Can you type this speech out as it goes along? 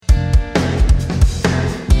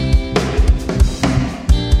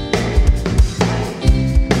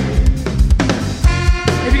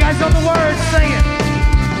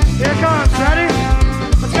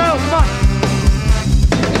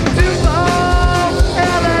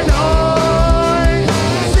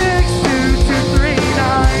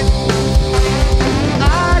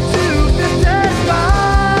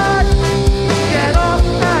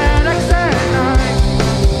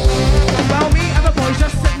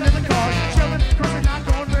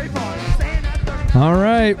All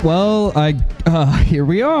right. Well, here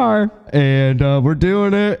we are, and we're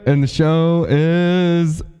doing it, and the show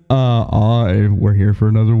is we're here for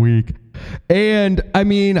another week. And I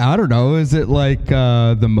mean, I don't know, is it like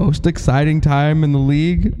the most exciting time in the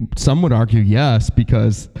league? Some would argue yes,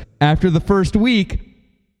 because after the first week,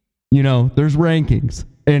 you know, there's rankings,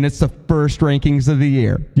 and it's the first rankings of the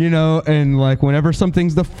year, you know, and like whenever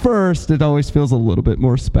something's the first, it always feels a little bit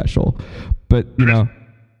more special. But, you know,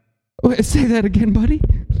 say that again, buddy.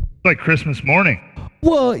 Like Christmas morning.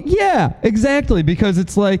 Well, yeah, exactly, because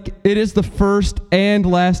it's like it is the first and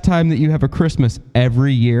last time that you have a Christmas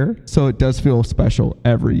every year, so it does feel special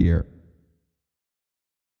every year.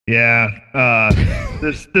 Yeah,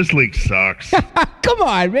 this league sucks. Come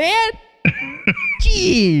on, man.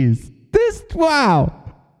 Jeez. Wow.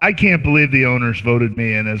 I can't believe the owners voted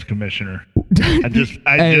me in as commissioner. I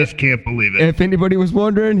just can't believe it. If anybody was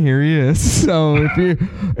wondering, here he is. So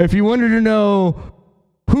if you wanted to know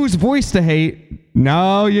whose voice to hate,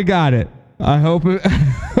 now you got it. I hope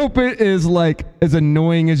it is like as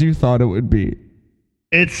annoying as you thought it would be.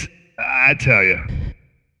 I tell you,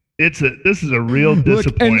 this is a real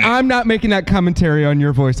disappointment. Look, and I'm not making that commentary on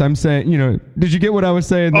your voice. I'm saying, you know, did you get what I was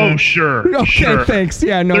saying there? Oh, sure. Okay, sure. Thanks.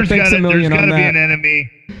 Yeah, no, thanks a million on that. There's got to be an enemy.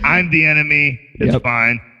 I'm the enemy. It's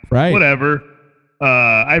fine. Right. Whatever.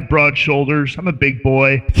 I have broad shoulders. I'm a big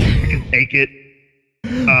boy. I can take it.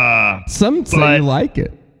 Some say you like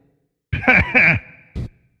it.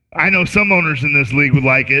 I know some owners in this league would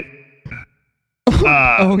like it.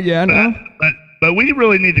 Oh, yeah, no? But we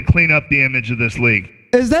really need to clean up the image of this league.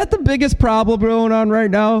 Is that the biggest problem going on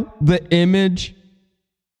right now? The image?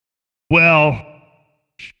 Well,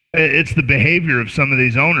 it's the behavior of some of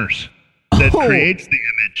these owners that creates the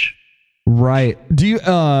image. Right. Do you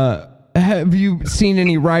have you seen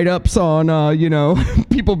any write-ups on you know,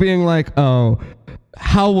 people being like, "Oh,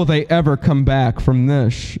 how will they ever come back from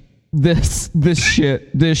this shit?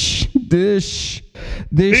 This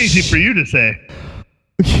easy for you to say."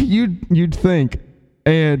 You'd think.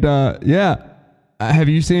 And yeah. Have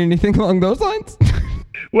you seen anything along those lines?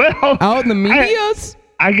 Well, out in the medias?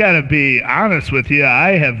 I gotta be honest with you.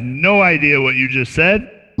 I have no idea what you just said.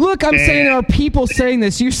 Look, I'm saying, are people saying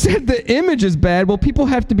this? You said the image is bad. Well, people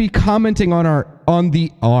have to be commenting on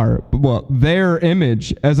their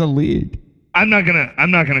image as a league. I'm not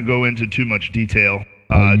gonna go into too much detail.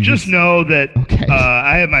 Just know that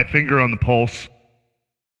I have my finger on the pulse,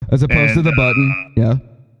 as opposed to the button. Yeah,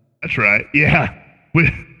 that's right. Yeah.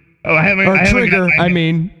 I haven't trigger. I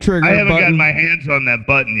haven't gotten my hands on that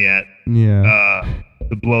button yet. Yeah.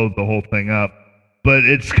 To blow the whole thing up, but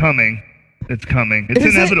it's coming. It's coming. It's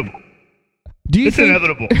inevitable.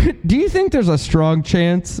 Inevitable. Do you think there's a strong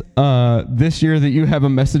chance this year that you have a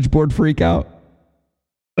message board freak out?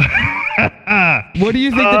 What do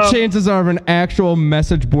you think the chances are of an actual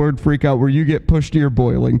message board freak out where you get pushed to your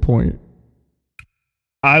boiling point?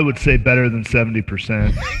 I would say better than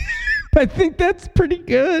 70%. I think that's pretty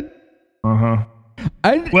good. Uh-huh.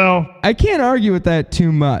 I can't argue with that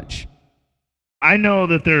too much. I know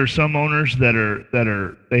that there are some owners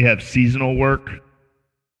that they have seasonal work.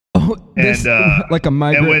 Oh, like a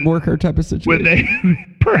migrant worker type of situation. When they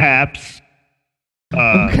perhaps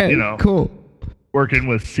okay, you know, cool. Working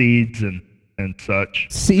with seeds and such.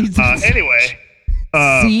 Seeds. Anyway,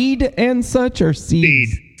 seed and such, or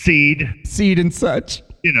seeds? Seed and such.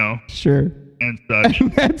 You know. Sure. And such.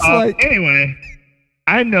 And that's anyway,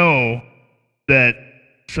 I know that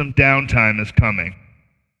some downtime is coming.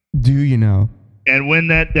 Do you know? And when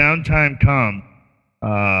that downtime comes,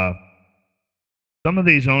 some of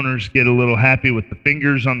these owners get a little happy with the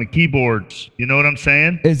fingers on the keyboards. You know what I'm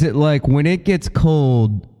saying? Is it like when it gets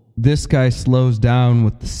cold, this guy slows down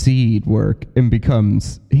with the seed work and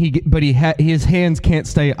becomes his hands can't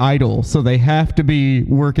stay idle, so they have to be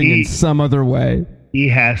working in some other way. He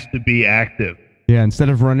has to be active. Yeah, instead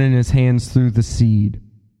of running his hands through the seed.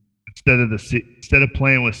 Instead of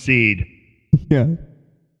playing with seed. Yeah.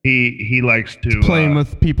 He likes to playing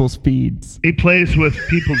with people's feeds. He plays with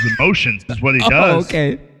people's emotions. Is what he does. Oh,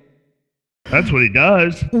 okay. That's what he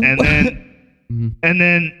does, and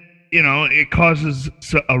then you know, it causes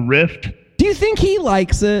a rift. Do you think he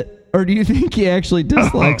likes it, or do you think he actually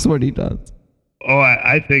dislikes what he does? Oh,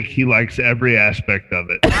 I think he likes every aspect of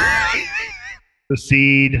it. The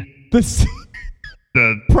seed.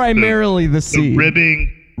 Primarily the seed.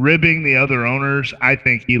 Ribbing the other owners. I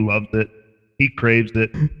think he loves it. He craves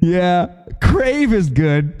it. Yeah. Crave is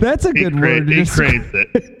good. That's a good word. He craves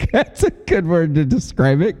it. That's a good word to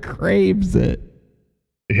describe it. Craves it.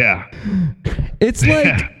 Yeah. It's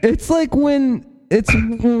like when it's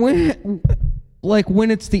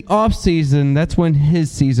when it's the off season, that's when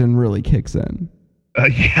his season really kicks in.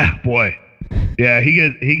 Yeah, boy. Yeah,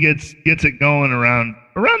 he gets it going around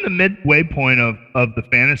the midway point of the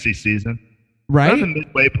fantasy season. Right? Around the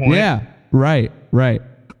midway point. Yeah. Right.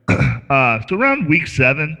 So around week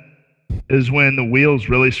 7 is when the wheels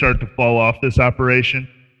really start to fall off this operation.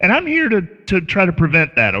 And I'm here to try to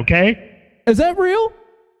prevent that, okay? Is that real?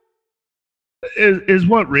 Is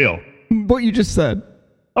what real? What you just said.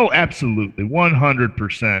 Oh, absolutely.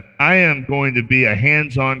 100%. I am going to be a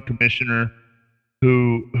hands-on commissioner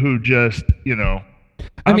who just,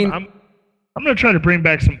 I'm going to try to bring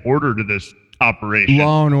back some order to this operation.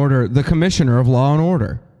 Law and Order, the commissioner of Law and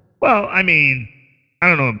Order. Well, I mean, I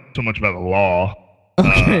don't know so much about the law.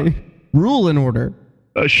 Okay. Rule and order.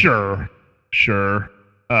 Sure.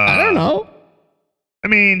 I don't know. I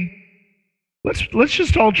mean, let's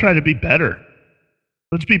just all try to be better.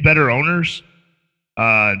 Let's be better owners,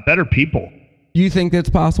 better people. You think that's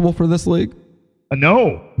possible for this league?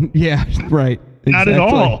 No. Yeah, right. Not at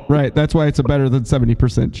all. Right. That's why it's a better than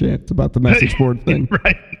 70% chance about the message board thing.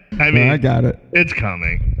 Right. I mean, I got it. It's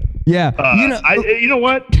coming. Yeah. You know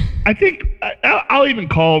what? I think I'll even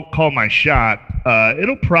call my shot.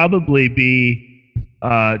 It'll probably be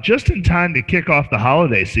just in time to kick off the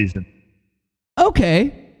holiday season.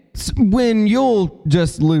 Okay. When you'll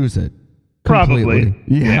just lose it. Probably. Completely.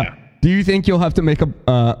 Yeah. Do you think you'll have to make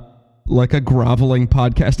a groveling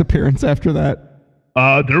podcast appearance after that?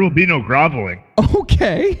 There will be no groveling.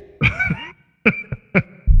 Okay.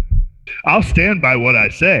 I'll stand by what I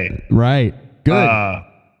say. Right. Good.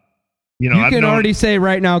 You can already say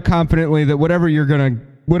right now confidently that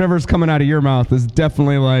whatever's coming out of your mouth is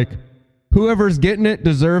definitely like whoever's getting it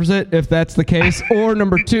deserves it, if that's the case. Or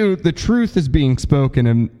number 2, the truth is being spoken,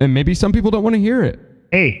 and maybe some people don't want to hear it.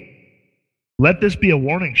 Hey, let this be a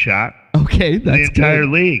warning shot. Okay, that's the entire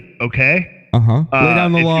good. League. Okay. Lay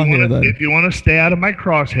down the law here, then. If you want to stay out of my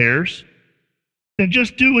crosshairs, then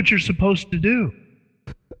just do what you're supposed to do.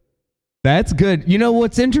 That's good. You know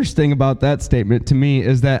what's interesting about that statement to me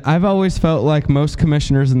is that I've always felt like most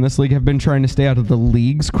commissioners in this league have been trying to stay out of the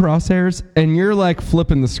league's crosshairs, and you're like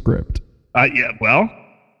flipping the script. Yeah. Well,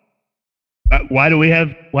 why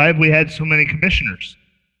have we had so many commissioners?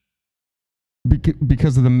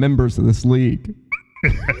 Because of the members of this league.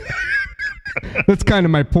 That's kind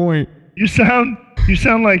of my point. You sound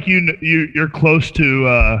like you're close to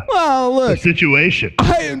the situation.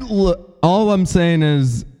 All I'm saying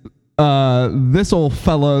is this old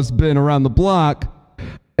fella's been around the block,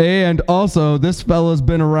 and also this fella's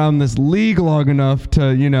been around this league long enough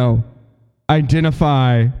to,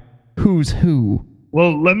 identify who's who.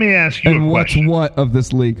 Well, let me ask you and a question. What's what of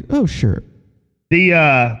this league. Oh, sure.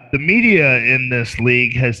 The media in this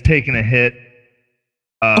league has taken a hit.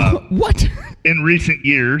 What? In recent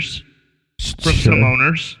years from some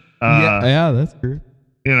owners. Yeah, that's true.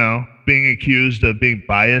 Being accused of being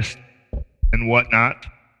biased and whatnot.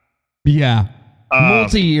 Yeah.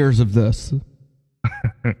 Multi-years of this.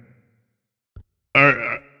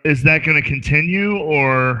 Is that going to continue,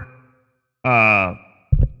 or,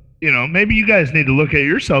 maybe you guys need to look at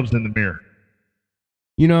yourselves in the mirror.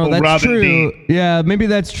 That's Robin true. D. Yeah, maybe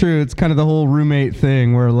that's true. It's kind of the whole roommate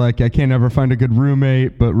thing where, I can't ever find a good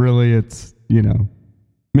roommate, but really it's,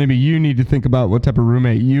 maybe you need to think about what type of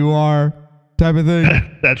roommate you are type of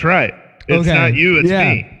thing. That's right. It's not you, it's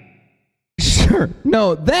me. Sure.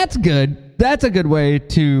 No, that's good. That's a good way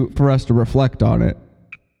for us to reflect on it.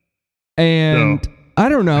 And I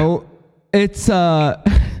don't know. It's, what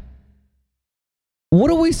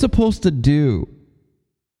are we supposed to do?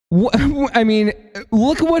 I mean,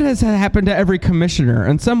 look at what has happened to every commissioner,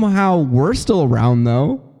 and somehow we're still around,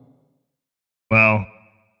 though. Well,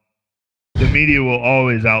 the media will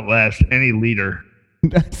always outlast any leader.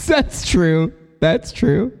 That's true. That's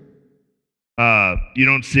true. You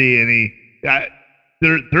don't see any.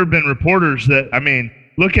 There have been reporters that,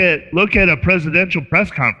 look at a presidential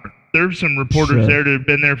press conference. There's some reporters there that have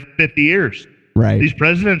been there for 50 years. Right. These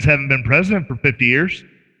presidents haven't been president for 50 years.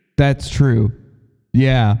 That's true.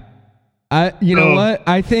 Yeah. You know what?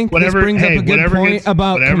 I think this brings up a good point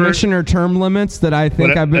about commissioner term limits that I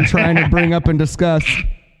think I've been trying to bring up and discuss.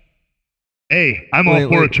 Hey, I'm all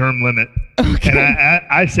for a term limit. Okay. And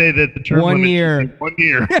I say that the term limit is 1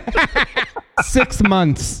 year. 6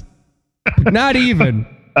 months. Not even.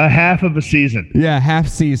 A half of a season. Yeah, half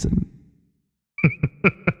season.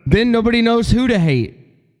 Then nobody knows who to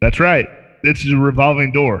hate. That's right. It's a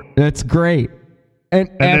revolving door. That's great. And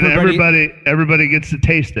then everybody gets to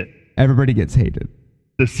taste it. Everybody gets hated.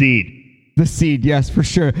 The seed. The seed, yes, for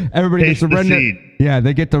sure. Everybody gets to run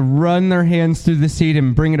they get to run their hands through the seed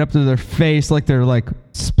and bring it up to their face like they're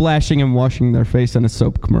splashing and washing their face in a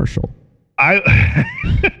soap commercial.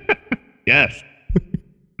 Yes.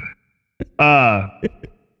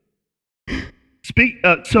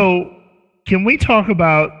 So can we talk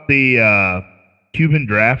about the Cuban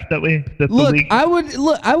draft that the league? I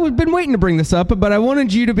would been waiting to bring this up, but I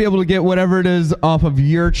wanted you to be able to get whatever it is off of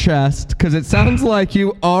your chest, because it sounds like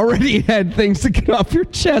you already had things to get off your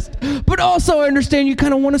chest. But also, I understand you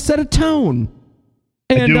kind of want to set a tone.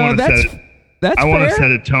 And I do want to set it. I want to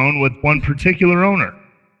set a tone with one particular owner.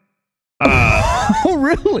 Oh,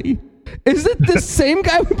 really? Is it the same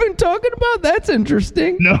guy we've been talking about? That's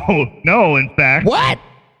interesting. No. In fact, what?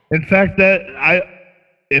 In fact, I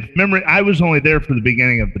was only there for the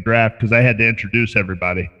beginning of the draft because I had to introduce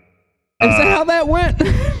everybody. Is that how that went?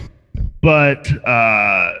 But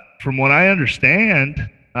from what I understand,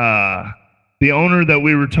 the owner that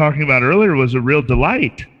we were talking about earlier was a real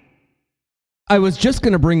delight. I was just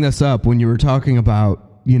going to bring this up when you were talking about,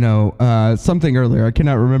 something earlier. I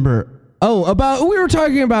cannot remember. We were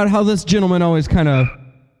talking about how this gentleman always kind of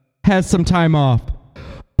has some time off.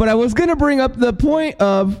 But I was going to bring up the point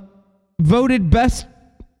of voted best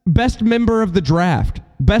member of the draft,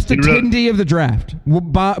 best attendee of the draft,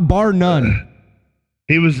 bar none.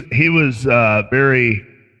 He was very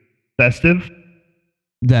festive.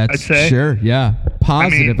 That's I'd say. Sure, yeah,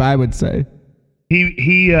 positive. I would say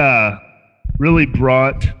he really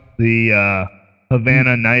brought the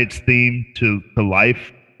Havana Nights theme to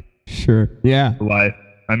life. Sure, yeah, life.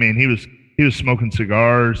 I mean, he was smoking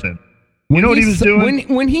cigars, and you know what he was doing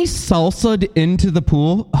when he salsa'd into the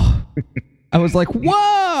pool. Oh, I was like,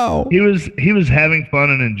 whoa! He was having fun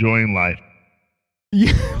and enjoying life.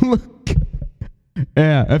 Yeah, look.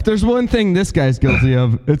 Yeah, if there's one thing this guy's guilty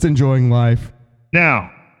of, it's enjoying life.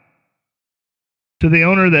 Now, to the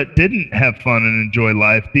owner that didn't have fun and enjoy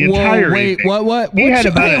life, entire evening. What?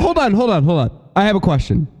 Hold on. I have a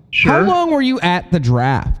question. Sure. How long were you at the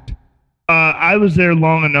draft? I was there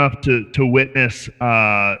long enough to witness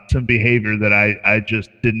some behavior that I just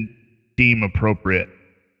didn't deem appropriate.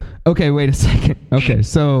 Okay, wait a second. Okay,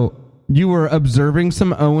 so you were observing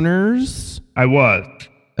some owners? I was.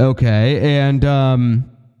 Okay, and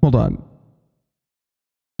hold on.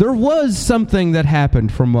 There was something that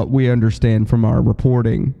happened from what we understand from our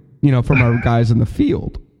reporting, from our guys in the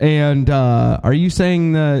field. And are you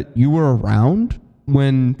saying that you were around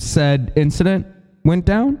when said incident went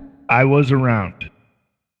down? I was around.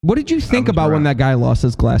 What did you think about when that guy lost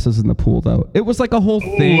his glasses in the pool, though? It was like a whole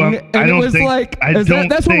thing.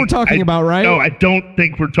 That's what we're talking about, right? No, I don't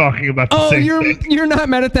think we're talking about the same thing. You're not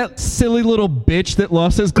mad at that silly little bitch that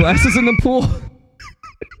lost his glasses in the pool?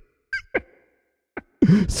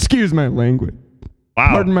 Excuse my language. Wow.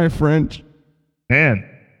 Pardon my French. Man,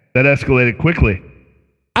 that escalated quickly.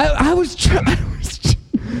 I was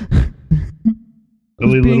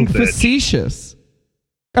being facetious.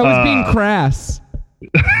 I was being crass.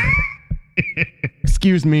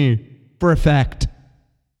 Excuse me, for effect.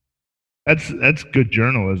 That's good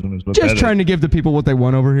journalism, is what just trying to give the people what they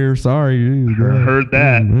want over here. Sorry, heard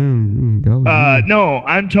that. No,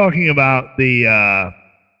 I'm talking about the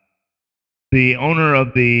owner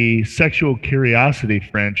of the Sexual Curiosity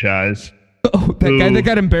franchise. Oh, that guy that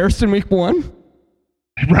got embarrassed in week 1.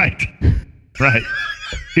 Right.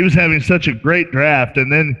 He was having such a great draft, and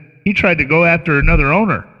then he tried to go after another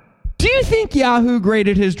owner. Do you think Yahoo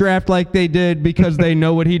graded his draft like they did because they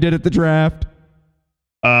know what he did at the draft?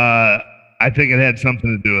 I think it had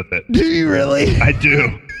something to do with it. Do you really? I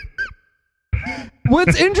do.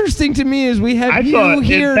 What's interesting to me is we have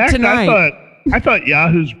here tonight. I thought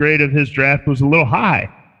Yahoo's grade of his draft was a little high.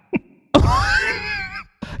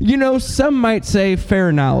 Some might say fair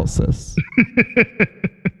analysis.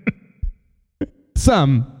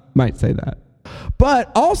 Some might say that.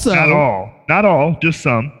 But also, not all, just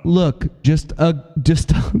some. Look, just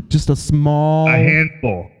a small, a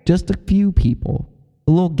handful, just a few people,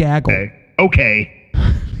 a little gaggle. Okay.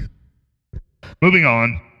 Moving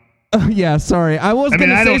on. Yeah, sorry, I was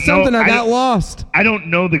going to say something. I got lost. I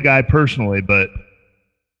don't know the guy personally, but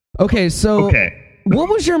okay. So, what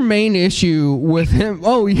was your main issue with him?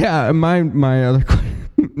 Oh yeah, my other question.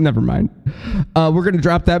 Never mind. We're going to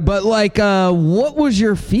drop that. But, what was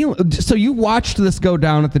your feeling? So you watched this go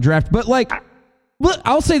down at the draft. But,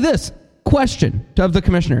 I'll say this. Question of the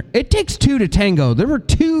commissioner. It takes 2 to tango. There were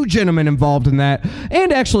 2 gentlemen involved in that.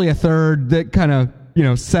 And actually a third that kind of,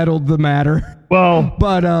 settled the matter. Well,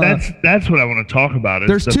 but that's what I want to talk about.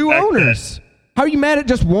 There's 2 owners. How are you mad at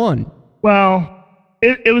just one? Well,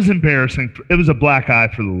 it was embarrassing. It was a black eye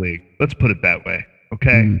for the league. Let's put it that way.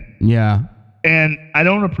 Okay? Yeah. And I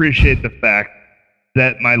don't appreciate the fact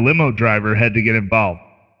that my limo driver had to get involved.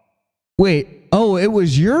 Wait, it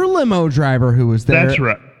was your limo driver who was there?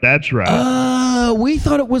 That's right. Oh, we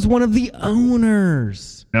thought it was one of the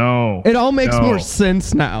owners. No. It all makes more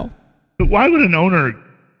sense now. But why would an owner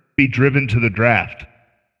be driven to the draft?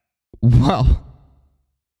 Well,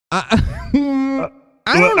 I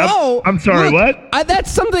don't know. I'm sorry, Look, what?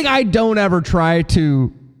 That's something I don't ever try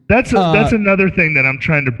to. That's another thing that I'm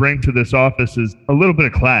trying to bring to this office is a little bit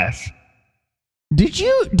of class. Did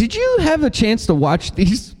you have a chance to watch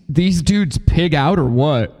these dudes pig out or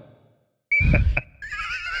what?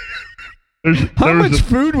 How much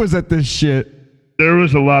food was at this shit? There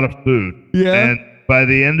was a lot of food. Yeah. And by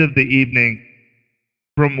the end of the evening,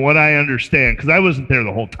 from what I understand, because I wasn't there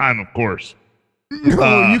the whole time, of course.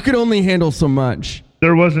 No, you could only handle so much.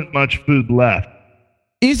 There wasn't much food left.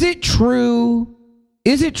 Is it true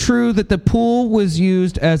that the pool was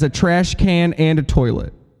used as a trash can and a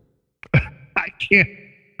toilet? I can't.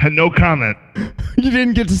 No comment. You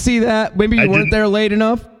didn't get to see that? Maybe you weren't there late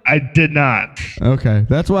enough? I did not. Okay.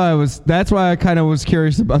 That's why I kind of was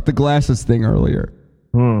curious about the glasses thing earlier.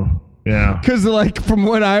 Oh, yeah. Because, like, from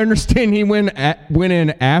what I understand, he went in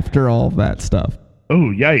after all of that stuff.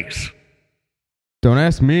 Oh, yikes. Don't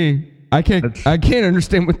ask me. I can't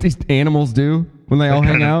understand what these animals do when they all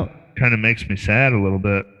hang out. Kind of makes me sad a little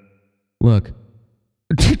bit. Look,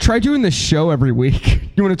 try doing this show every week.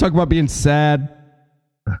 You want to talk about being sad?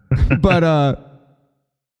 But,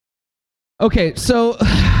 okay, so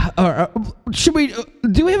do we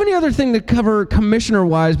have any other thing to cover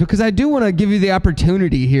commissioner-wise? Because I do want to give you the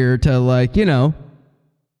opportunity here to, like,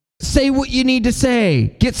 say what you need to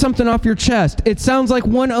say. Get something off your chest. It sounds like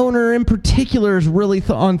one owner in particular is really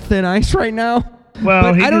on thin ice right now.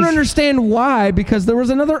 Well, but I don't understand why, because there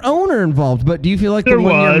was another owner involved. But do you feel like the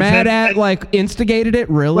one you're mad at, like, instigated it?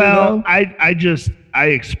 Really? Well, I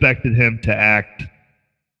expected him to act,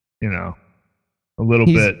 a little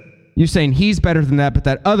bit. You're saying he's better than that, but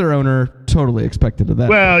that other owner totally expected of that.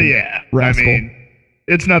 Well, yeah. Rascal. I mean,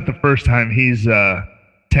 it's not the first time he's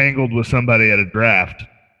tangled with somebody at a draft.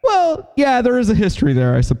 Well, yeah, there is a history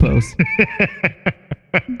there, I suppose.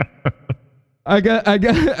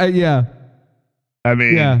 Yeah. I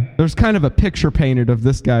mean, yeah, there's kind of a picture painted of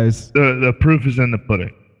this guy's. The proof is in the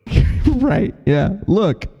pudding. Right. Yeah.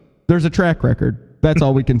 Look, there's a track record. That's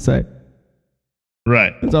all we can say.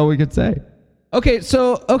 Right. That's all we could say. Okay.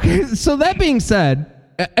 So that being said,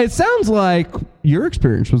 it sounds like your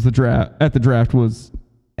experience was at the draft was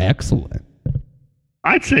excellent.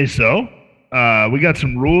 I'd say so. We got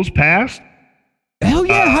some rules passed. Hell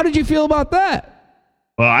yeah! How did you feel about that?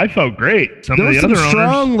 Well, I felt great. There was some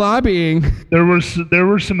strong lobbying. There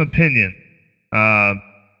were some opinion,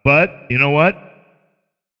 but you know what?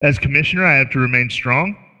 As commissioner, I have to remain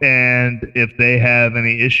strong. And if they have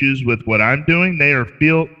any issues with what I'm doing, they are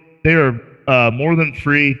more than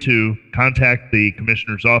free to contact the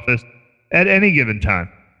commissioner's office at any given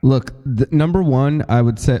time. Look, number one, I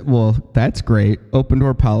would say, well, that's great. Open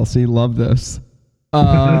door policy. Love this.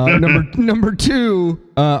 Number two,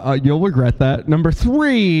 you'll regret that. Number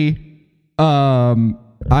three,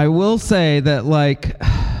 I will say that, like,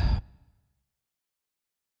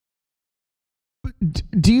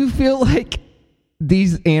 do you feel like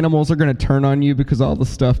these animals are going to turn on you because all the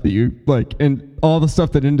stuff that you like and all the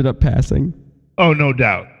stuff that ended up passing? Oh, no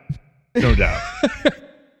doubt. No doubt.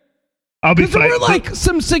 I'll be there were like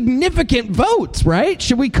some significant votes, right?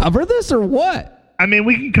 Should we cover this or what? I mean,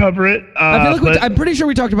 we can cover it. I feel like I'm pretty sure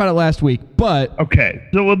we talked about it last week, but... Okay.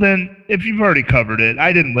 So, well then, if you've already covered it,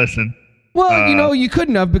 I didn't listen. Well, you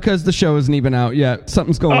couldn't have because the show isn't even out yet.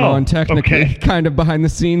 Something's going on technically, kind of behind the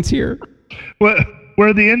scenes here. Where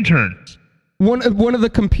are the interns? One of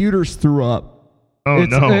the computers threw up. Oh,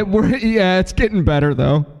 no. It's getting better,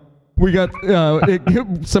 though. We got...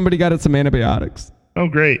 somebody got it some antibiotics. Oh,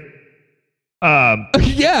 great.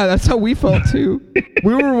 Yeah, that's how we felt, too.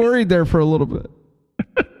 We were worried there for a little bit.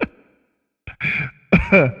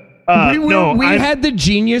 We had the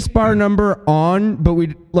Genius Bar number on, but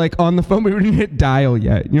we on the phone we didn't hit dial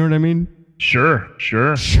yet. You know what I mean? Sure.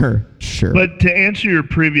 But to answer your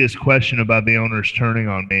previous question about the owners turning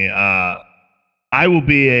on me, I will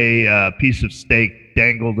be a piece of steak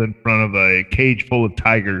dangled in front of a cage full of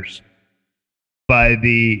tigers by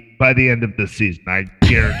the end of the season. I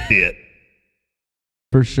guarantee it.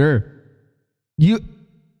 For sure.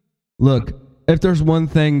 Look, if there's one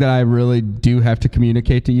thing that I really do have to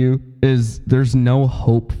communicate to you is there's no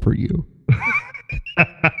hope for you.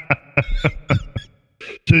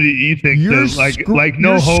 So you think there's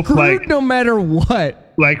no hope, screwed no matter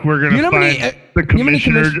what? Like we're gonna find the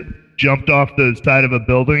commissioner jumped off the side of a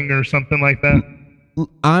building or something like that?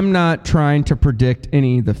 I'm not trying to predict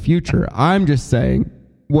any of the future. I'm just saying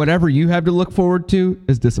whatever you have to look forward to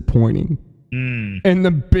is disappointing. In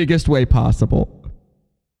the biggest way possible.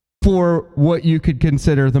 for what you could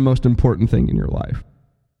consider the most important thing in your life.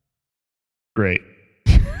 Great.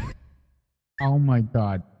 Oh my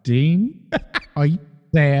God, Dean, are you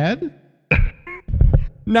sad?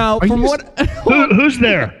 Now, from what who's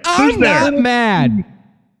there? I'm not mad.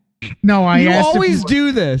 No, I You asked. always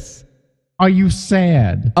do this. Are you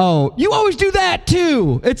sad? Oh, you always do that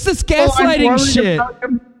too. It's this gaslighting shit.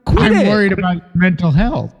 Quit I'm it. worried about your mental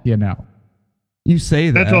health. You know, You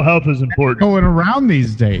say that. Mental health is important. going around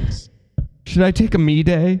these days. Should I take a me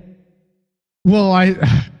day? Well, I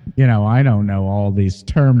don't know all these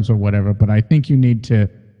terms or whatever, but I think you need to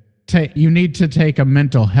take a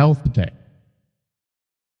mental health day.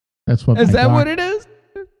 That's what. Is that what it is?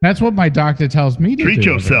 That's what my doctor tells me to do. Treat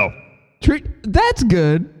yourself. That's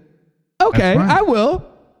good. Okay, That's right. I will.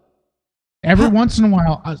 Every once in a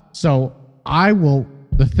while, so I will.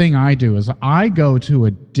 The thing I do is I go to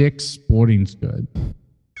a Dick's Sporting Goods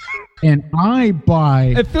and I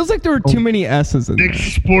buy. It feels like there were too many S's in Dick's there.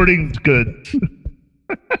 Sporting Goods.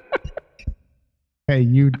 Hey,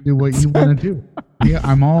 you do what you want to do. Yeah,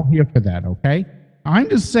 I'm all here for that. Okay, I'm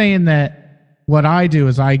just saying that what I do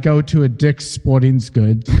is I go to a Dick's Sporting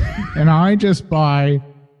Goods and I just buy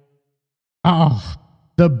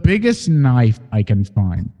the biggest knife I can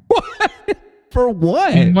find. For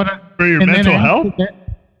what? And For your and then mental after health? that-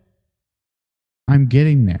 I'm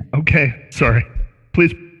getting there. Okay, sorry.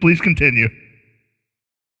 Please continue.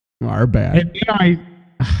 Our bad. And then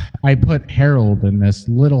I put Harold in this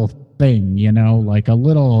little thing, like a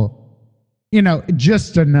little,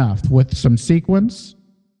 just enough with some sequins.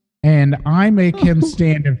 And I make him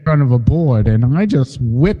stand in front of a board and I just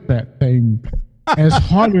whip that thing as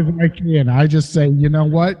hard as I can. I just say, you know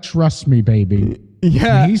what? Trust me, baby.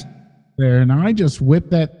 Yeah. And he's there and I just whip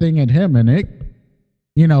that thing at him and it,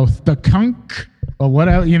 the kunk or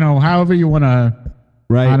whatever, however you want to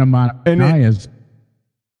Right. onomatopoeias.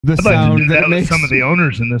 The I'd like to sound do that that with makes some of the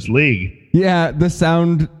owners in this league. Yeah, the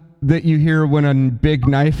sound that you hear when a big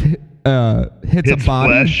knife hits a Hits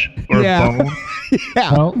body. flesh or bone.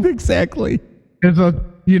 Yeah, Well, exactly. There's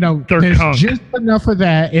there's kunk. just enough of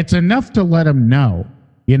that. It's enough to let him know,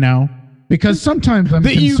 because sometimes I'm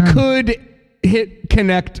That you concerned. could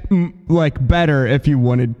connect like better if you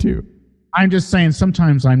wanted to. I'm just saying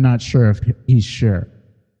sometimes I'm not sure if he's sure.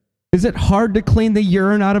 Is it hard to clean the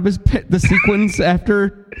urine out of his the sequins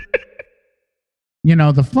after?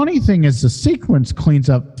 The funny thing is the sequence cleans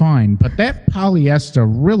up fine, but that polyester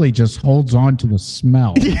really just holds on to the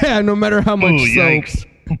smell. Yeah, no matter how much Ooh, soap. yikes.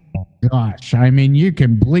 Gosh, I mean, you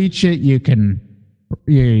can bleach it, you can.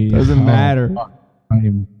 Doesn't matter.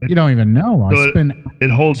 You don't even know. So it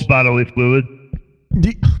holds bodily fluid.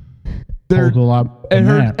 Holds a lot.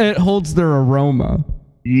 It holds their aroma.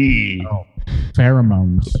 Yee.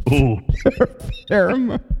 Pheromones. Ooh.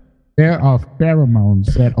 Aroma. There are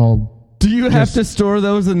pheromones that all. Do you have to store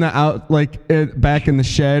those in the back in the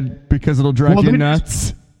shed because it'll drive you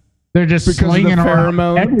nuts? They're just Because of the slinging around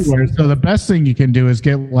pheromones? everywhere. So the best thing you can do is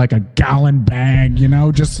get like a gallon bag,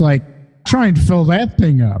 just like try and fill that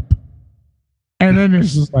thing up. And then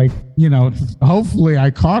it's just like, hopefully I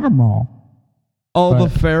caught them all. All the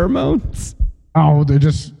pheromones? Oh, they're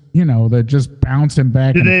just, they're just bouncing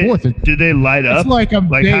back and forth. Do they light up? It's like a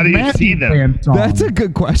Like, Dave how do you Matthews see them? Band song. That's a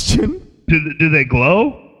good question. Do they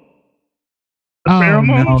glow? The no,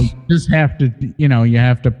 pheromones? you just have to, you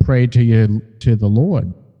have to pray to the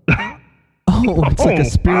Lord. Oh, it's like Oh, a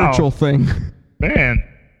spiritual wow. thing. Man.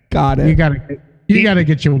 Got it. You gotta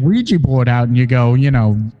get your Ouija board out and you go,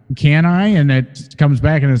 can I? And it comes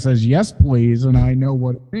back and it says, yes, please. And I know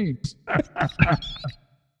what it means.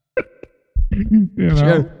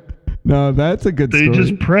 Sure. No, that's a good So story. you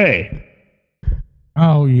just pray.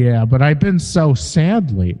 Oh, yeah. But I've been so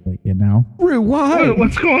sad lately, Rue, why?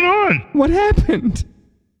 What's going on? What happened?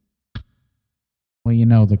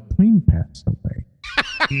 Well, the queen passed away.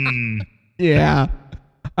 Yeah.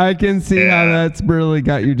 I can see how that's really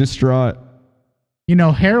got you distraught.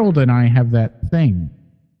 Harold and I have that thing.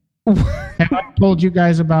 Have I told you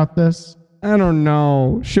guys about this? I don't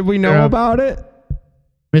know. Should we know Yeah. about it?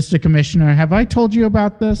 Mr. Commissioner, have I told you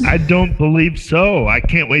about this? I don't believe so. I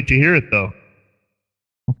can't wait to hear it, though.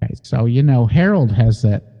 Okay, so Harold has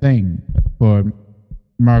that thing for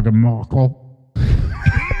Meghan Markle.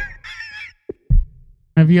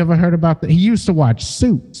 Have you ever heard about that? He used to watch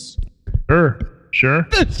Suits. Sure.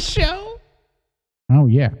 The show? Oh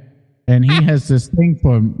yeah, and he has this thing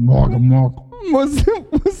for Meghan Markle. Was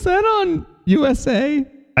that on USA?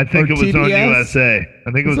 I think Or it was on TBS? USA.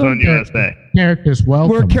 I think it was on on USA. Characters welcome.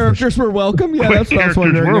 Where characters were welcome? Yeah, Where that's what I was characters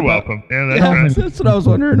wondering were about. welcome. Yeah, that's Yeah, right. that's what I was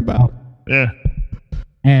wondering about. Yeah.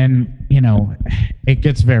 And it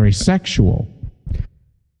gets very sexual.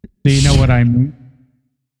 Do you know what I mean?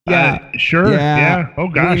 Yeah. Sure. Yeah. Oh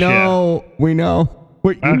gosh. We know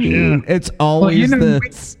what you mean. Yeah. It's always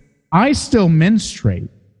this. I still menstruate.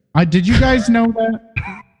 Did you guys know that?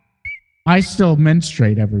 I still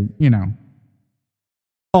menstruate every.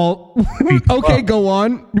 Oh, okay. Go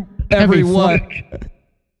on. Everyone.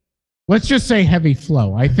 Let's just say heavy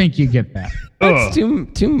flow. I think you get that. That's too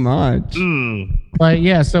much. But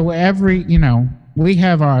yeah, so we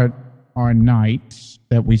have our nights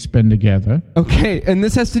that we spend together. Okay, and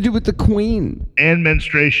this has to do with the queen and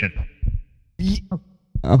menstruation.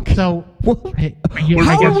 Okay. So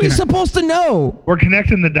how are we supposed to know? We're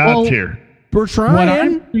connecting the dots here. We're trying. What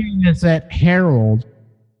I'm saying is that Harold.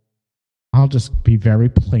 I'll just be very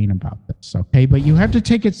plain about this, okay? But you have to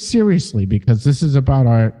take it seriously because this is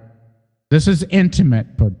about this is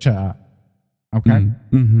intimate, but okay?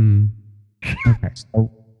 Mm-hmm. Okay, so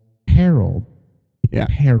Harold,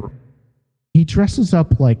 he dresses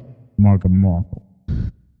up like Margot Markle.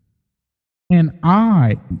 And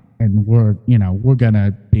we're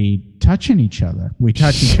gonna be touching each other. We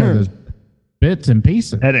touch each other's bits and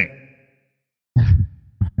pieces. Heading.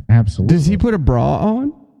 Absolutely. Does he put a bra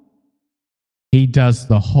on? He does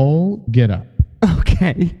the whole get up.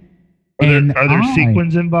 Okay. Are there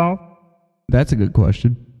sequins involved? That's a good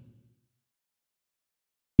question.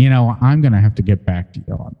 I'm going to have to get back to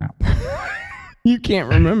you on that one. You can't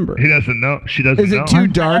remember. He doesn't know. She doesn't know. Is it too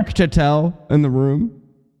dark to tell in the room?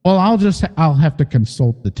 Well, I'll have to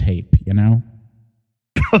consult the tape, The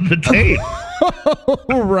tape?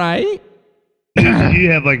 Right. Do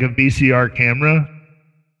you have like a VCR camera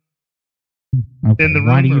in the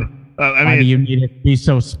room? Why do you need it to be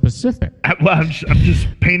so specific? I'm just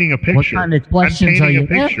painting a picture. What kind of questions are you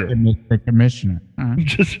asking, Mr. Commissioner? I'm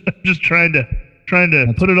just trying to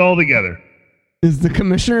put it all together. Is the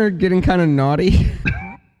commissioner getting kind of naughty?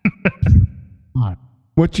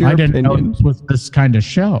 What's your opinion? I didn't know this was this kind of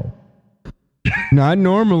show. Not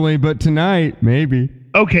normally, but tonight, maybe.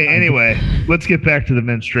 Okay, anyway, let's get back to the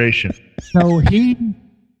menstruation. So he's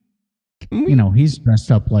dressed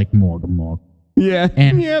up like Morgan Morgan. Yeah.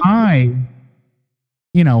 And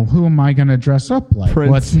who am I going to dress up like?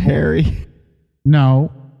 Prince Harry. No.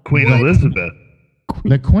 Queen Elizabeth.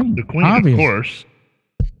 The Queen. The Queen, obviously. Of course.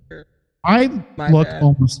 I look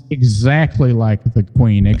almost exactly like the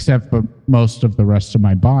Queen, except for most of the rest of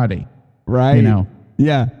my body. Right.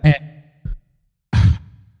 Yeah.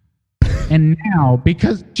 And now,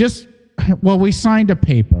 because we signed a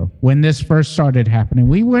paper when this first started happening.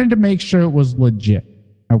 We wanted to make sure it was legit.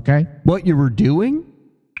 Okay? What you were doing?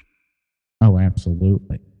 Oh,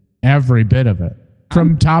 absolutely. Every bit of it.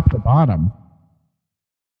 From top to bottom.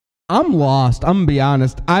 I'm lost. I'm going to be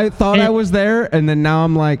honest. I thought I was there, and then now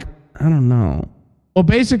I'm like, I don't know. Well,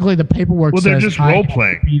 basically, the paperwork says... Well, they're just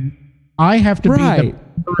role-playing. I have to be the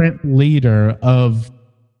current leader of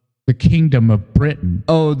the Kingdom of Britain.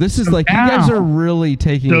 Oh, this is you guys are really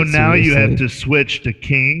taking it seriously. So now you have to switch to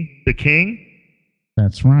the king?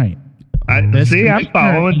 That's right. I'm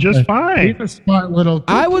following just fine. He's a smart little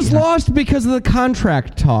kid. I was lost because of the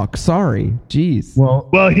contract talk. Sorry. Jeez.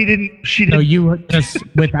 Well, he didn't. She didn't. So you just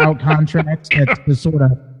without contracts? That's the sort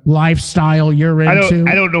of lifestyle you're into?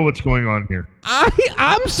 I don't know what's going on here.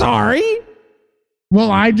 I'm sorry.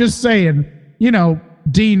 Well, I'm just saying,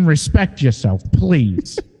 Dean, respect yourself,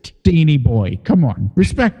 please. Deanie boy, come on.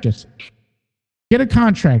 Respect yourself. Get a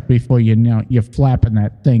contract before you're flapping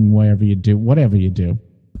that thing whatever you do.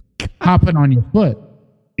 Hopping on your foot.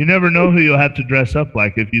 You never know who you'll have to dress up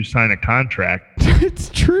like if you sign a contract. It's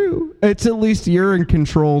true. It's at least you're in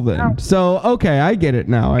control then. No. So, okay, I get it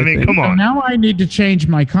now. I mean, come on. So now I need to change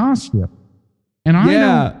my costume. And I'm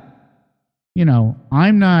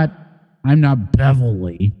not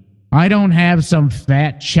Beverly. I don't have some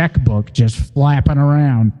fat checkbook just flapping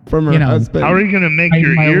around. From her husband. How are you going to make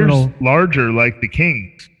your ears larger like the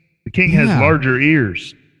king's? The king has larger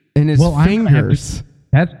ears. And his fingers.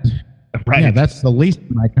 That's right. Yeah, that's the least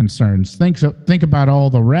of my concerns. Think about all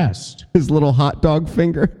the rest. His little hot dog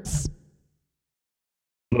fingers.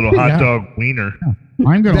 Little hot dog wiener. Yeah.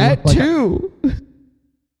 I'm gonna that look too.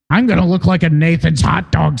 I'm gonna look like a Nathan's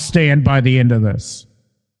hot dog stand by the end of this.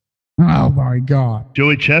 Oh my God.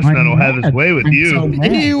 Joey Chestnut will have his way with you. So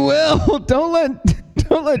he will. Don't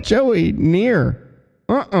let Joey near.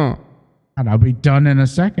 And I'll be done in a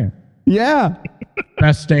second. Yeah.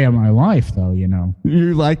 Best day of my life, though,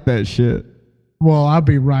 You like that shit. Well, I'll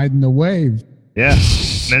be riding the wave. Yeah.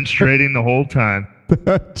 Menstruating the whole time.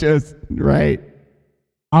 Just right.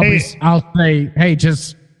 I'll say, hey,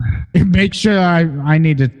 just make sure I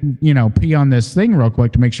need to, pee on this thing real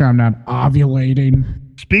quick to make sure I'm not ovulating.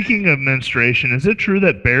 Speaking of menstruation, is it true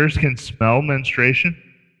that bears can smell menstruation?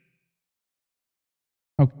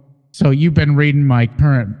 So you've been reading my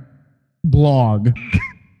current blog.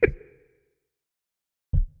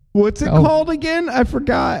 What's it called again? I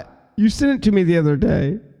forgot. You sent it to me the other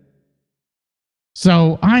day.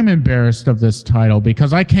 So I'm embarrassed of this title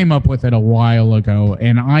because I came up with it a while ago,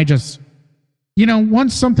 and I just,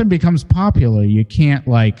 once something becomes popular, you can't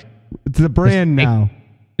It's the brand now.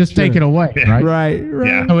 Just take it away, right? Right.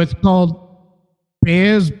 Yeah. So it's called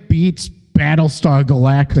Bears Beats Battlestar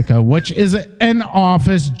Galactica, which is an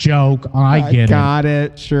Office joke. I get it. Got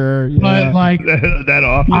it. Sure. Yeah. But that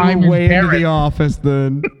often. I'm way into embarrassed. the office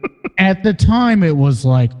then. At the time, it was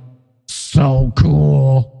so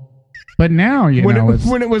cool. But now, when it's,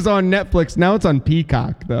 it was on Netflix, now it's on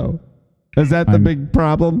Peacock though. Is that the big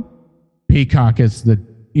problem? Peacock is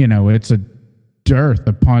it's a dearth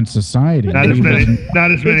upon society. Not as many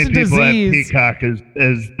people disease. have Peacock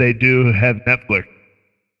as they do have Netflix.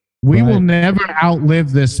 We will never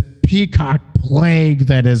outlive this peacock plague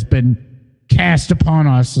that has been cast upon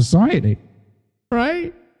our society.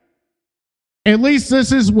 Right? At least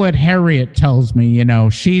this is what Harriet tells me.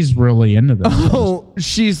 She's really into this. Oh,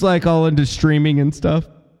 she's all into streaming and stuff.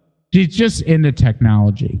 She's just into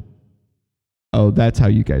technology. Oh, that's how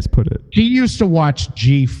you guys put it. She used to watch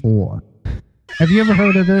G4. Have you ever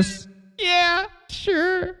heard of this? Yeah,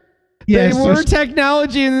 sure. Yeah, They were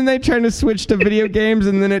technology and then they tried to switch to video games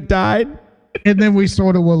and then it died. And then we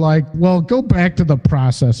sort of were like, well, go back to the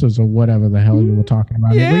processors or whatever the hell you were talking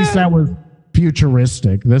about. Yeah. At least that was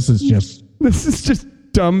futuristic. This is just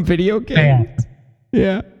dumb video games. bad.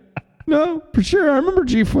 Yeah. No, for sure. I remember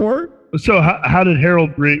G4. So how did Harold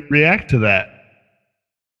react to that?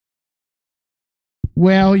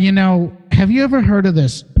 Well, have you ever heard of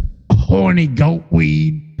this horny goat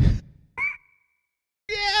weed?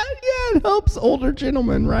 Yeah, it helps older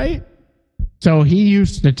gentlemen, right? So he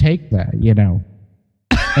used to take that,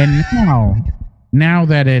 And now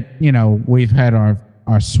that we've had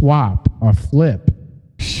our swap, our flip.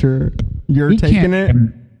 Sure. You're He taking can't it?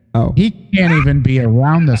 even- Oh. He can't even be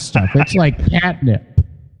around this stuff. It's like catnip.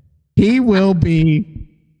 He will be,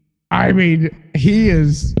 he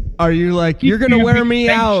is. Are you you're going to wear me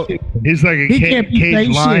out? He's like a He can't be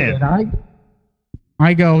caged lion. satiated.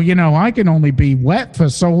 I go, I can only be wet for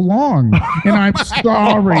so long. And I'm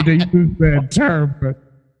sorry to use that term, but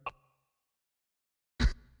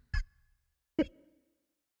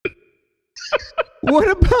What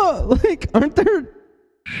about, aren't there,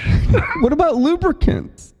 what about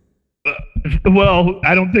lubricants? Well,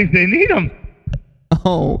 I don't think they need them.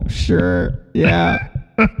 Oh, sure. Yeah.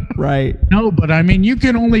 Right. no, but you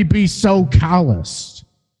can only be so calloused.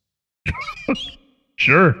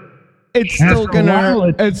 Sure. It's still After a while, gonna.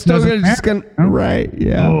 it It's still doesn't just gonna. matter. Right.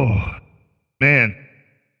 Yeah. Oh, man.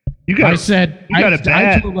 You got. I said, You got it I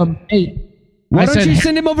bad. told him, hey, Why I don't said, you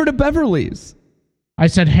send him over to Beverly's? I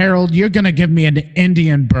said, Harold, you're going to give me an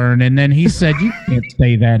Indian burn. And then he said, you can't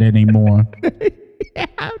say that anymore.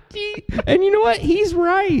 Yeah. And you know what? He's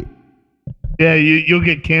right. Yeah, you'll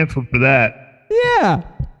get canceled for that. Yeah.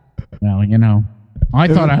 Well, I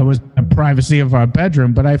thought I was in the privacy of our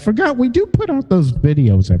bedroom, but I forgot we do put out those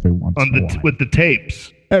videos every once in a while. With the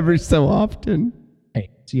tapes. Every so often.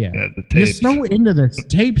 Tapes, yeah. Yeah, the You're tapes. so into this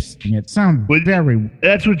tapes thing. It sounds very...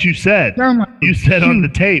 That's what you said. Sound like You said on the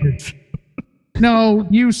huge- tapes. No,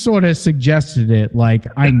 you sort of suggested it like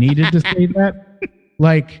I needed to say that.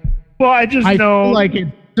 Well, I just I know feel like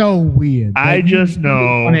it's so weird. I Like, just you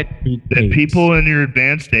know want it to be that tapes. people in your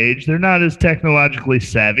advanced age, they're not as technologically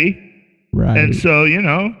savvy. Right. And so,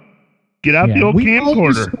 get out the old we all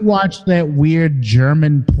used camcorder. to watch that weird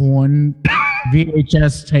German porn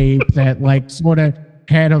VHS tape that sort of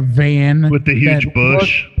had a van With the huge that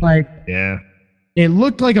bush. looked Yeah. it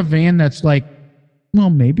looked like a van that's well,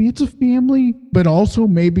 maybe it's a family, but also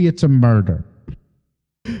maybe it's a murder.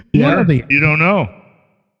 Yeah. One of the- You don't know.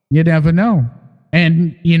 you never know.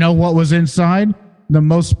 And you know what was inside? The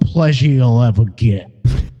most pleasure you'll ever get.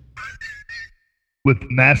 With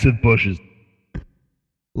massive bushes. A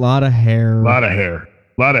lot of hair. A lot of hair.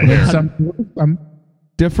 A lot of hair. Some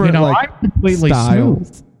Different I'm completely smooth.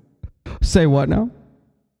 styles. Say what now?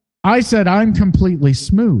 I said I'm completely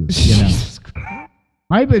smooth.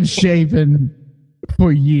 I've been shaving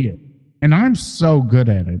for years, and I'm so good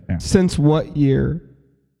at it now. Since what year?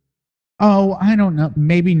 Oh, I don't know.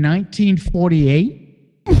 Maybe 1948.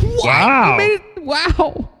 Wow. You made it,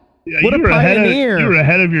 wow. Yeah, What a you were pioneer. You were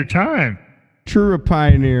ahead of your time. True a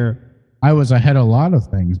pioneer. I was ahead of a lot of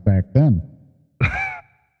things back then.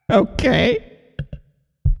 Okay.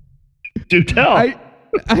 Do tell.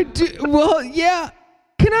 I do. Well, yeah.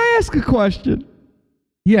 Can I ask a question?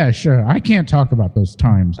 Yeah, sure. I can't talk about those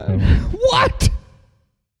times, though. What?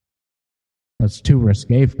 That's too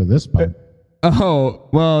risque for this part. Oh,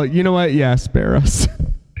 well, you know what? Yeah, spare us.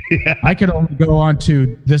 Yeah. I could only go on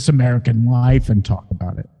to This American Life and talk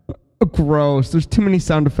about it. Gross. There's too many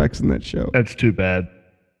sound effects in that show. That's too bad.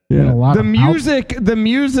 Yeah. A lot The of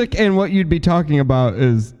music and what you'd be talking about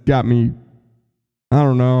is got me. I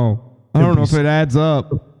don't know. I don't know if it adds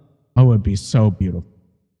up. Oh, it'd be so beautiful.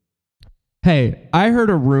 Hey, I heard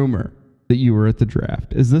a rumor that you were at the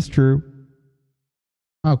draft. Is this true?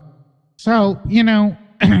 Oh, so,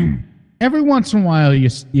 every once in a while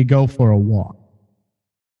you go for a walk.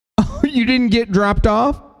 Oh, you didn't get dropped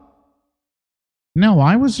off? No,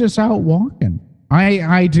 I was just out walking.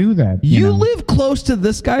 I do that. You live close to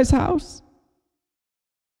this guy's house?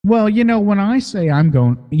 Well, when I say I'm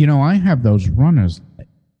going, I have those runners.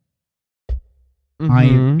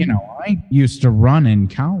 Mm-hmm. I used to run in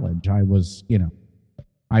college. I was,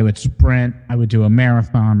 I would sprint, I would do a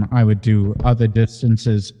marathon, I would do other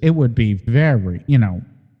distances. It would be very,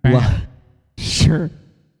 fast. Sure.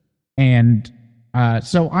 And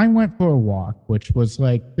so I went for a walk, which was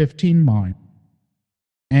like 15 miles.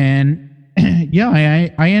 And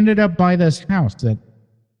I ended up by this house that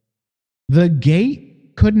the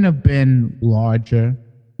gate couldn't have been larger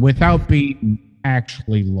without being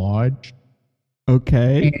actually large.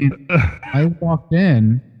 Okay. And I walked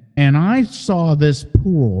in and I saw this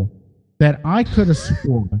pool that I could have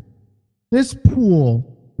sworn. This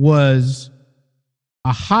pool was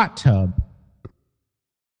a hot tub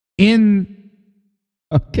in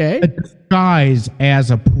Okay. a disguise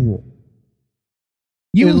as a pool.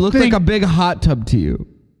 It looked like a big hot tub to you.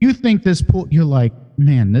 You think this pool, you're like,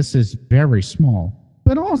 man, this is very small.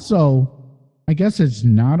 But also, I guess it's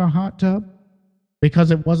not a hot tub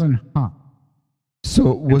because it wasn't hot.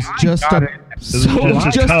 So it was just a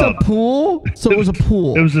pool? So it was a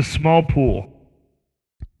pool. It was a small pool.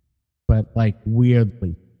 But like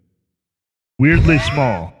weirdly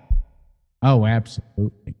small. Oh,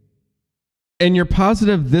 absolutely. And you're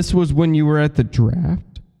positive this was when you were at the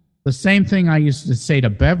draft? The same thing I used to say to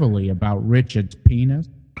Beverly about Richard's penis.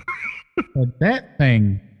 But that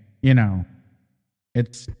thing,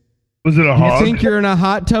 it's... Was it a hog? You think you're in a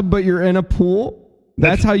hot tub, but you're in a pool?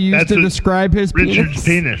 That's how you used to describe his Richard's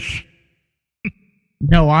penis.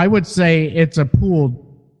 No, I would say it's a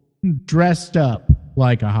pool dressed up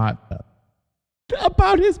like a hot tub.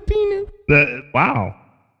 About his penis? Wow.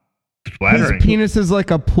 It's flattering. His penis is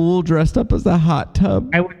like a pool dressed up as a hot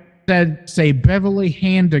tub? I would say Beverly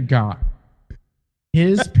Handegaard.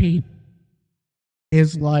 His penis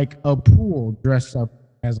is like a pool dressed up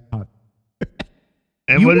as a hot tub.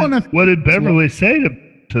 And what did Beverly say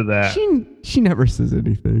to that? She never says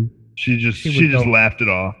anything. She just laughed it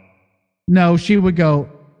off. No, she would go,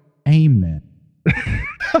 amen.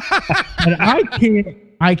 But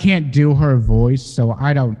I can't do her voice, so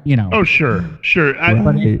I don't, Oh, sure.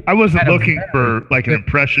 I wasn't looking for like an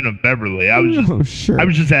impression of Beverly. I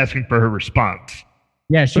was just asking for her response.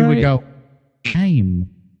 Yeah, she would go, amen.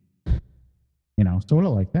 Sort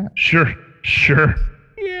of like that. Sure.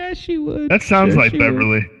 Yeah, she would. That sounds like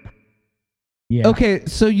Beverly. Yeah. Okay,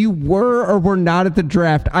 so you were or were not at the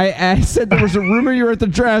draft. I said there was a rumor you were at the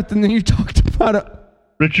draft, and then you talked about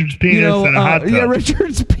Richard's penis in a hot tub. Yeah,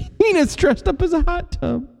 Richard's penis dressed up as a hot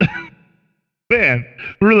tub. Man,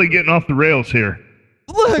 we're really getting off the rails here.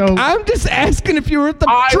 Look, I'm just asking if you were at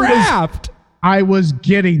the draft. I was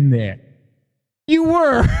getting there. You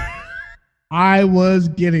were. I was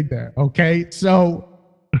getting there. Okay, so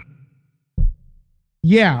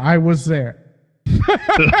yeah, I was there.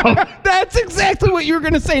 That's exactly what you were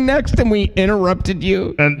going to say next, and we interrupted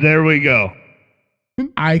you. And there we go.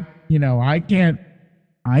 I can't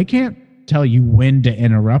tell you when to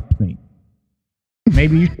interrupt me.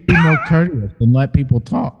 Maybe you should be more courteous and let people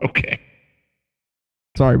talk. Okay.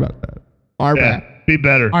 Sorry about that. Be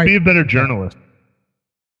better. Be a better journalist.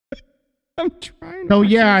 I'm trying. So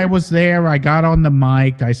yeah, I was there. I got on the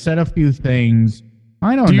mic. I said a few things.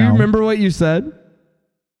 I don't know. Do you remember what you said?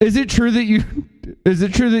 Is it true that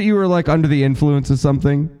you were like under the influence of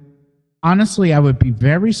something? Honestly, I would be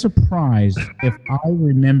very surprised if I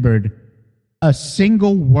remembered a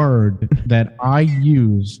single word that I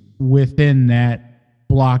used within that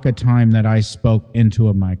block of time that I spoke into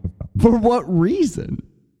a microphone. For what reason?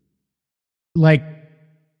 Like,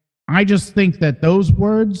 I just think that those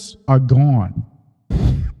words are gone.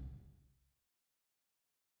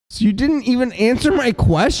 So you didn't even answer my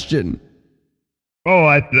question. Oh,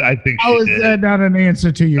 I think she did. That not an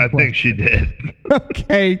answer to your question? I think she did.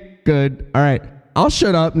 Okay, good. All right. I'll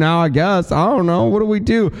shut up now, I guess. I don't know. What do we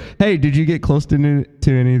do? Hey, did you get close to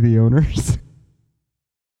any of the owners?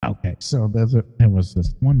 Okay, so there was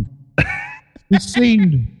this one. He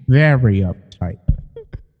seemed very uptight.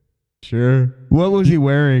 Sure. What was he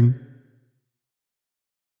wearing?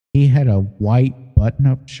 He had a white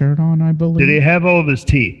button-up shirt on, I believe. Did he have all of his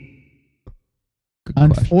teeth? Good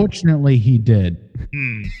question. Unfortunately, he did.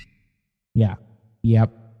 Yeah.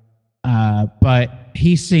 Yep. But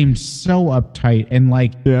he seemed so uptight and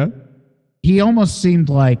like Yeah. he almost seemed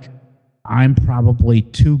like I'm probably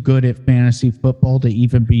too good at fantasy football to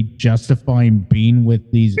even be justifying being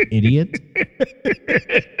with these idiots.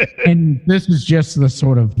 And this is just the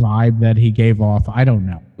sort of vibe that he gave off. I don't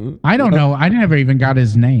know. I never even got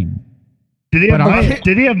his name. Did he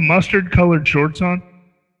have mustard-colored shorts on?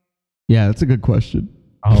 Yeah, that's a good question.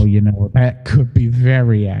 Oh, that could be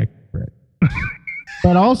very accurate.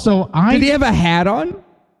 But also, Did he have a hat on?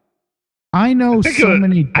 I know I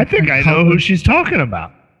think I know who colors. she's talking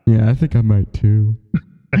about. Yeah, I think I might too.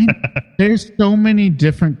 There's so many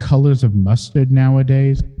different colors of mustard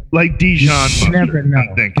nowadays. Like Dijon mustard, never know.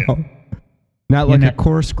 I'm thinking. Oh. Not like a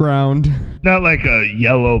coarse ground. Not like a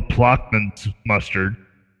yellow Plockman's mustard.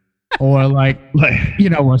 Or like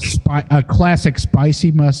a classic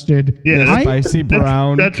spicy mustard. Yeah, Spicy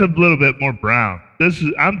brown. That's a little bit more brown.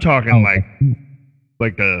 I'm talking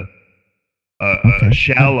like a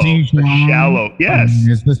shallow. A shallow. Yes.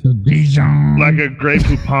 Is this a Dijon? Like a Grey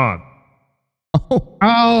Poupon.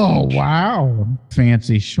 Oh, wow.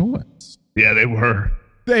 Fancy shorts. Yeah, they were.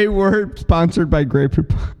 They were sponsored by Grey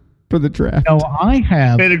Poupon for the draft. No, I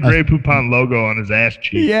have. He had a Grey Poupon logo on his ass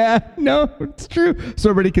cheek. Yeah, no, it's true. So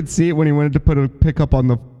everybody could see it when he wanted to put a pickup on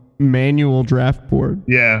the manual draft board.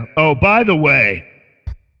 Yeah. Oh, by the way,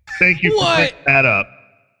 thank you for bringing that up.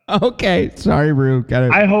 Okay, sorry, Rue. Got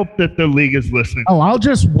it. I hope that the league is listening. Oh, I'll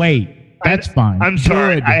just wait. That's fine. I'm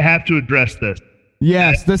sorry. Good. I have to address this.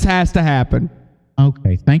 Yes, this has to happen.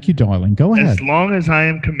 Okay, thank you, darling. Go ahead. As long as I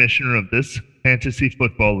am commissioner of this fantasy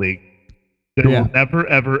football league, there will never,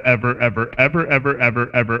 ever, ever, ever, ever, ever,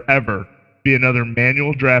 ever, ever, ever be another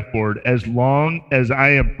manual draft board as long as I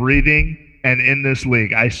am breathing and in this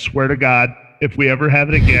league. I swear to God, if we ever have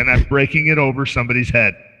it again, I'm breaking it over somebody's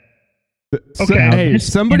head. Okay. Hey,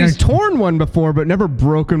 somebody's torn one before, but never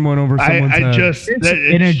broken one over someone's head.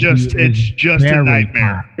 It's just a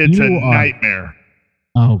nightmare. It's a nightmare.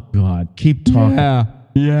 Oh God, keep talking.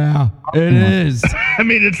 Yeah, it is. I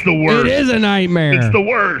mean, it's the worst. It is a nightmare. It's the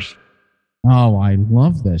worst. Oh, I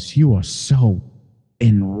love this. You are so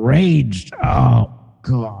enraged. Oh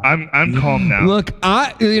God. I'm calm now. Look,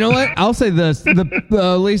 you know what? I'll say this.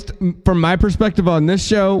 At least from my perspective on this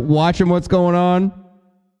show, watching what's going on,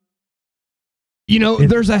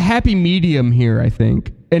 there's a happy medium here, I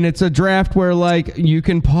think. And it's a draft where, like, you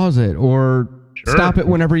can pause it or stop it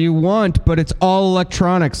whenever you want, but it's all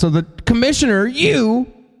electronic. So the commissioner,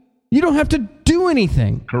 you don't have to do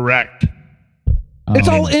anything. Correct. It's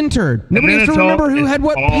all entered. Nobody has to remember who had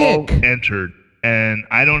what pick. Entered. And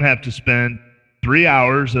I don't have to spend 3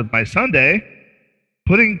 hours of my Sunday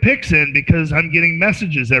putting picks in because I'm getting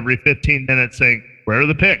messages every 15 minutes saying, where are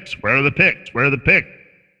the picks? Where are the picks? Where are the picks?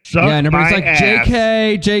 And everybody's like,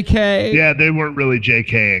 JK. Yeah, they weren't really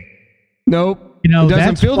JKing. Nope. It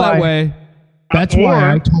doesn't feel that way. That's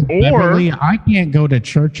why I told Beverly I can't go to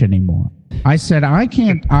church anymore. I said, I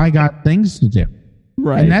can't. I got things to do.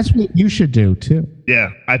 Right. And that's what you should do, too. Yeah,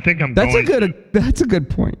 I think That's a good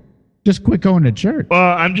point. Just quit going to church.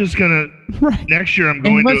 Well, I'm just going to, next year I'm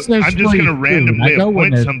just going to randomly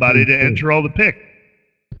appoint somebody to enter all the picks.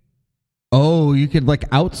 Oh, you could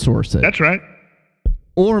outsource it. That's right.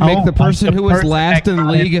 Or make the person who was last in the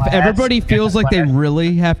league, if everybody feels like they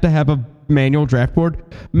really have to have a manual draft board,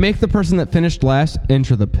 make the person that finished last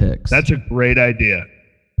enter the picks. That's a great idea.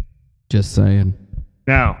 Just saying.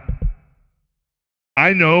 Now,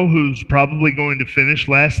 I know who's probably going to finish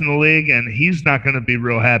last in the league, and he's not going to be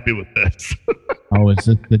real happy with this. Oh, is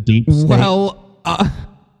it the deep state? Well,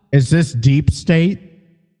 is this deep state?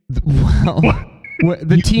 Well,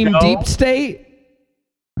 the team Deep State?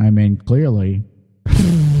 I mean, clearly.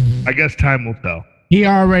 I guess time will tell. He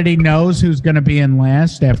already knows who's going to be in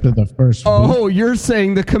last after the first week. Oh, you're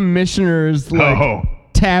saying the commissioners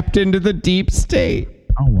tapped into the Deep State.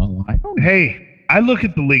 Oh, well, I don't know. Hey, I look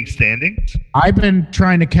at the league standings. I've been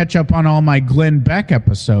trying to catch up on all my Glenn Beck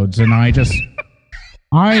episodes, and I'm just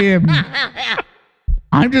learning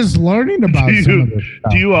about some of this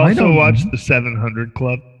stuff. Do you also watch the 700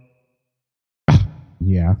 Club?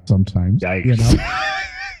 Yeah, sometimes. Yikes.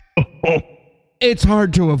 It's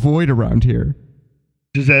hard to avoid around here.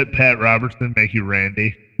 Does that Pat Robertson make you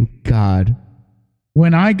Randy? God.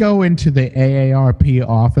 When I go into the AARP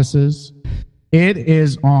offices, it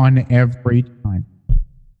is on every time.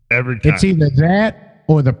 Every time. It's either that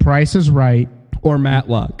or The Price is Right. Or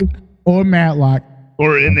Matlock. or Matlock.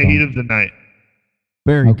 Or in the heat of the night.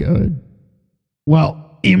 Very good.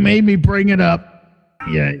 Well, you made me bring it up.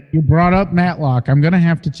 Yeah, you brought up Matlock. I'm going to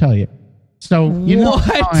have to tell you. So, you know,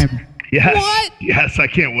 Yes. What? Yes, I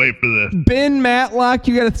can't wait for this. Ben Matlock,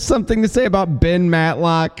 you got something to say about Ben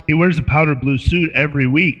Matlock? He wears a powder blue suit every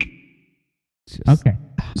week. Okay.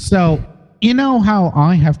 So, you know how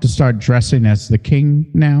I have to start dressing as the king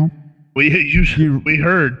now? We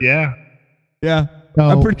heard, yeah. Yeah. So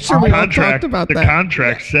I'm pretty sure we all talked about the that.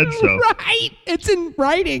 contract said so. Right. It's in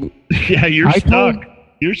writing. Yeah, you're stuck.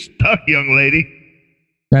 You're stuck, young lady.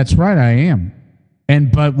 That's right, I am.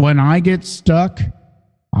 But when I get stuck,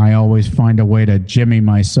 I always find a way to jimmy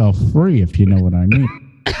myself free, if you know what I mean.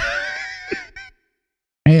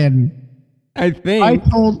 And I think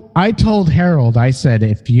I told Harold, I said,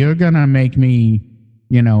 if you're gonna make me,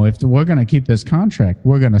 you know, if we're gonna keep this contract,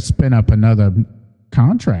 we're gonna spin up another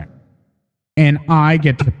contract. And I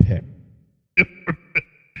get to pick.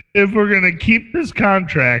 If we're gonna keep this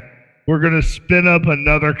contract, we're gonna spin up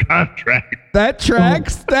another contract. that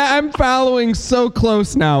tracks. That I'm following so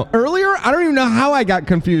close now. Earlier, I don't even know how I got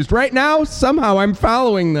confused. Right now, somehow I'm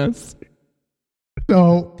following this.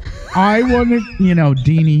 So I wanted, you know,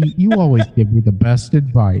 Deanie, you always give me the best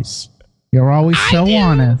advice. You're always so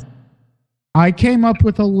honest. I came up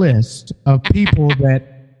with a list of people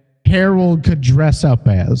that Harold could dress up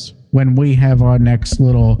as when we have our next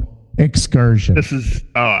little excursion. This is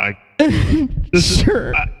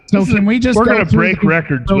Sure. So can we just we're go going to through break these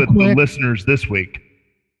records real with quick? the listeners this week.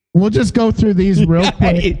 We'll just go through these real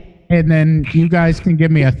quick, and then you guys can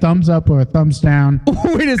give me a thumbs up or a thumbs down.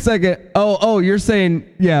 Wait a second. Oh, you're saying,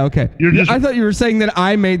 yeah, okay. I thought you were saying that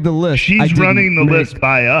I made the list. She's running the list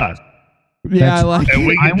by us. Yeah, I like And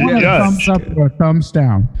we I get to want a judge. thumbs up or a thumbs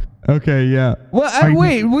down. Okay, yeah. Well,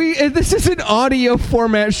 wait, this is an audio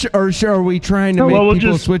format, or are we trying to make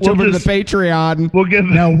people switch over to the Patreon? We'll give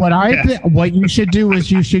them. No, what you should do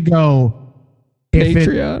is you should go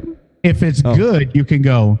Patreon. If it's good, you can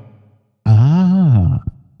go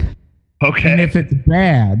Okay. and if it's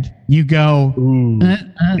bad, you go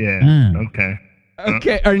Yeah. Okay.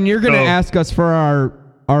 Okay, and you're going to ask us for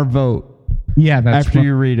our vote. Yeah, that's after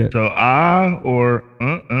you read it. So or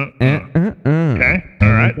Okay.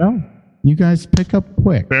 All right. Go. You guys pick up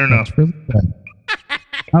quick. Fair enough. That's really good.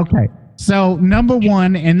 Okay. So number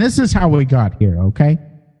one, and this is how we got here, okay?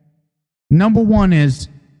 Number one is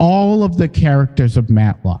all of the characters of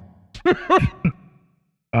Matlock.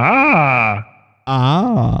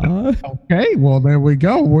 Okay, well, there we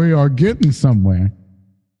go. We are getting somewhere.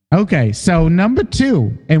 Okay, so number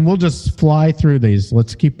two, and we'll just fly through these.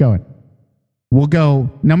 Let's keep going. We'll go.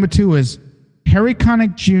 Number two is Harry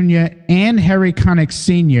Connick Jr. and Harry Connick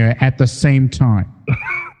Sr. at the same time.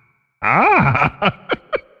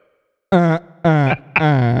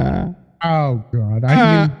 Oh, God.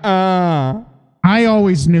 I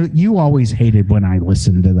always knew, you always hated when I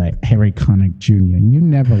listened to that Harry Connick Jr. You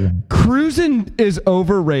never liked. Cruisin' is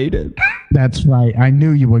overrated. That's right. I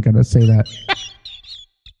knew you were going to say that.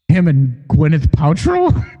 Him and Gwyneth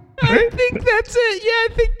Paltrow? I think that's it. Yeah, I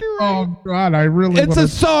think you're right. Oh, God. I really It's a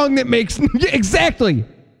song that makes... Exactly.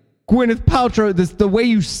 Gwyneth Paltrow, the way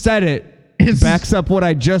you said it backs up what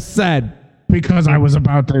I just said. Because I was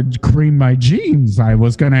about to cream my jeans. I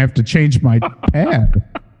was going to have to change my pad.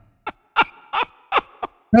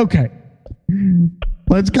 Okay.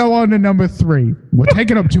 Let's go on to number three. We're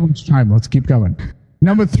taking up too much time. Let's keep going.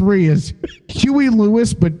 Number three is Huey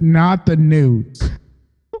Lewis, but not the news.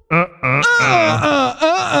 Gotta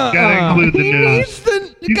include the news.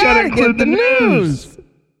 You gotta include the news.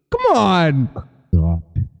 Come on.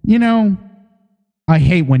 You know, I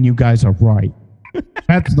hate when you guys are right.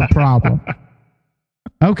 That's the problem.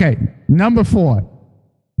 Okay, number four.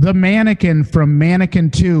 The mannequin from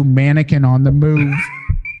Mannequin 2, Mannequin on the Move.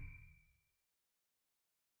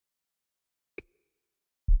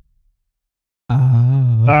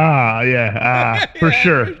 For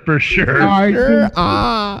sure.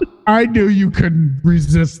 I knew you couldn't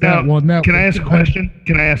resist that one. Can I ask a question?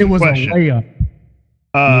 It was a layup.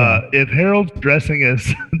 If Harold's dressing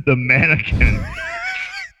as the mannequin,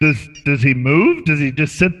 does he move? Does he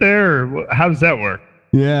just sit there? Or how does that work?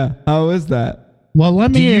 Yeah, how is that? Well,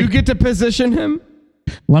 Do you get to position him?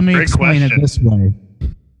 Let me Great explain question. it this way.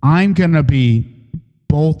 I'm going to be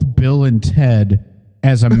both Bill and Ted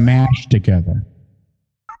as a mash together.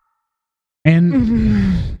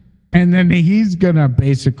 And then he's going to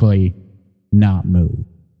basically not move.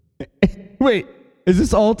 Wait, is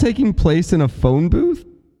this all taking place in a phone booth?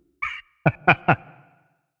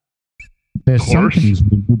 There's some things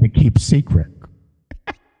we need to keep secret.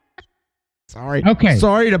 Sorry. Okay.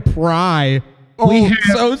 Sorry to pry. We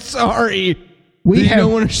so sorry. We you have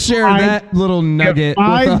don't want to share that little nugget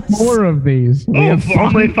five with us. more of these. We have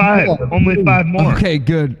only five. Only 5 more. Okay,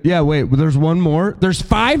 good. Yeah, wait. There's one more. There's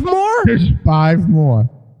 5 more. There's 5 more.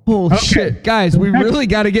 Holy Okay. shit, guys! We really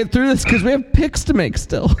got to get through this because we have picks to make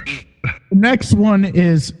still. The next one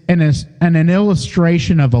is an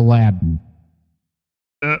illustration of Aladdin.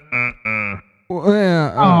 Oh,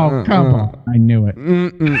 come on. I knew it. Oh,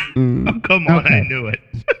 come on, Okay. I knew it.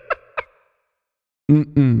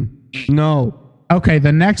 No. Okay,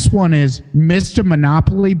 the next one is Mr.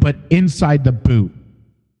 Monopoly, but inside the boot.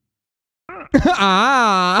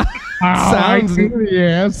 Sounds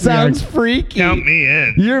Sounds freaky. Count me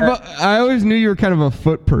in. I always knew you were kind of a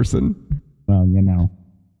foot person. well, you know.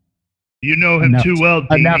 You know him too well,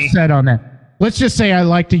 Enough Deanie. said on that. Let's just say I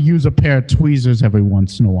like to use a pair of tweezers every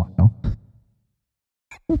once in a while.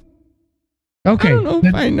 Okay. I don't know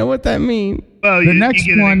if I know what that means. Well, The you next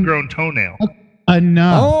get an one- ingrown toenail.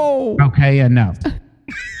 Enough. Oh. Okay, enough.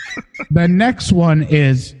 The next one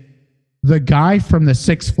is the guy from the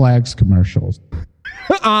Six Flags commercials.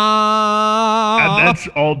 That's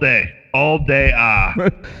all day. All day,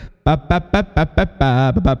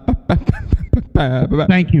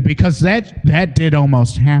 Thank you, because that did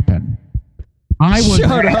almost happen.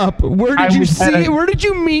 Shut up. Where I did you was at see? a- Where did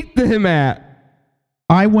you meet him at?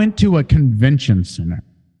 I went to a convention center.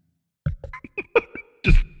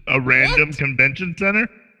 Just a random convention center?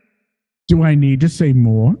 Do I need to say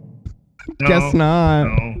more? No, Guess not.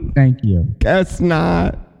 No. Thank you. Guess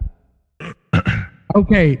not.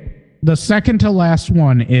 Okay, the second to last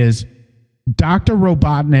one is Dr.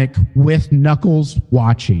 Robotnik with Knuckles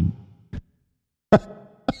watching.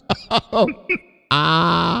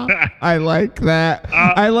 I like that.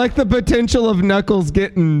 I like the potential of Knuckles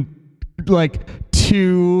getting like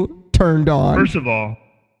too turned on. First of all,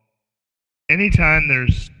 anytime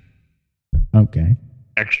there's Okay.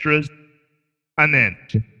 extras, I'm in.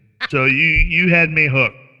 So you had me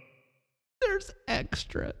hooked. There's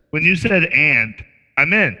extra. When you said and,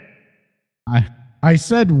 I'm in. I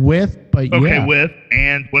said with, but Okay, yeah. with,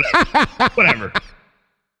 and, whatever.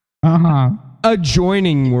 Uh-huh. A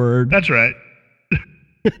joining word. That's right.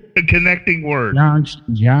 A connecting word.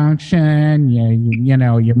 Junction, you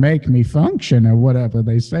know, you make me function or whatever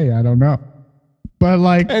they say. I don't know. But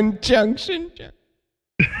like, And junction.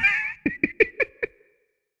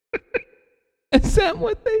 Is that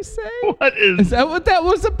what they say? What Is is... that what that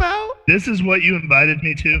was about? This is what you invited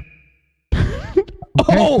me to?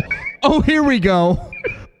 Oh, here we go.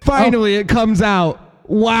 Finally, it comes out.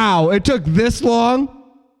 Wow, it took this long?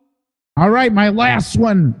 all right, my last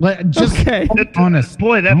one. Just Okay. honest.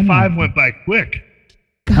 Boy, that Oh my 5 went by quick.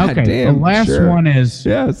 God Okay, damn, the last sure. one is,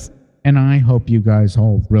 Yes. and I hope you guys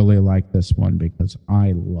all really like this one because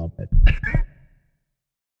I love it.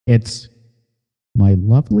 It's my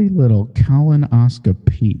lovely little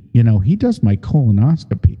colonoscopy. You know, he does my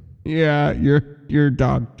colonoscopy. Yeah, your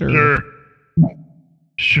doctor. Sure.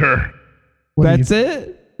 Sure. What do That's you,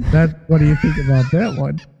 it? what do you think about that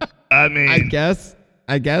one? I mean, I guess.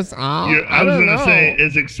 I was don't going to say, know.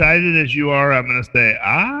 as excited as you are, I'm going to say,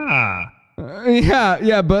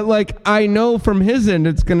 Yeah, but like I know from his end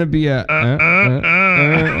it's gonna be a.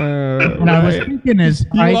 What I was thinking is,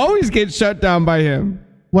 You always get shut down by him.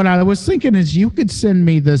 what I was thinking is, you could send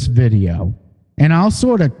me this video, and I'll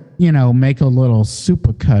sort of, you know, make a little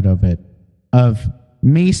supercut of it, of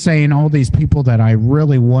me saying all these people that I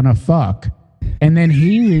really want to fuck, and then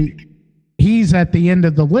he's at the end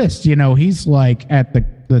of the list. You know, he's like at the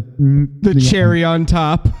Cherry on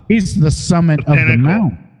top. He's the summit of the pinnacle.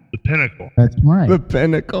 mount. The pinnacle. That's right. The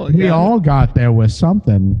pinnacle. We Yeah. all got there with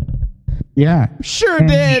something. Yeah. Sure And-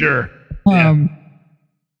 did. Sure.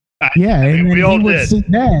 Yeah, I and mean, then we all he would did. see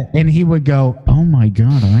that, and he would go, "Oh my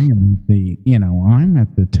God, I'm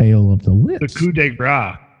at the tail of the The list." coup de grace.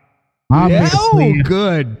 Yeah. Oh, Obviously,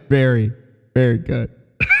 good. Very, very good.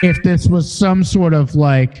 if this was some sort of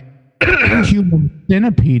like human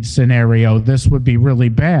centipede scenario, this would be really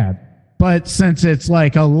bad. But since it's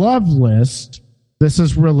like a love list, this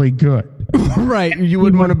is really good. Right. You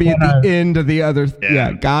would want to be at the end of the other. Yeah.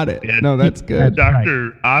 Yeah, got it. Yeah. No, that's good. That's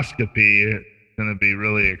Dr. Oscopy is going to be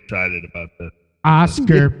really excited about this.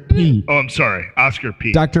 Oscar Pete. Oh, I'm sorry. Oscar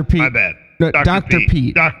Pete. Dr. Pete. My bad. No, Dr.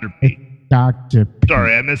 Pete. Dr. Pete. Dr. Pete.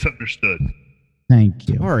 Sorry, I misunderstood. Thank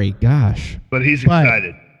you. Sorry, gosh. But he's But-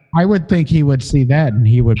 excited. I would think he would see that and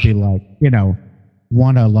he would be like, you know,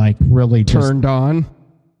 want to like really just Turned on.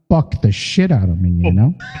 fuck the shit out of me, you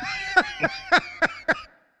know?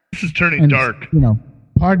 This is turning And, dark. you know,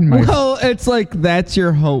 pardon my, Well, it's like that's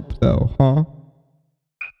your hope, though, huh?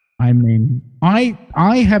 I mean, I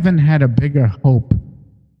haven't had a bigger hope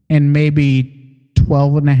in maybe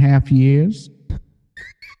 12 and a half years.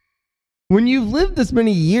 When you've lived this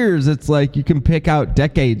many years, it's like you can pick out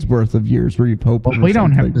decades worth of years where you've hoped. But we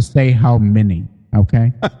don't have to say how many,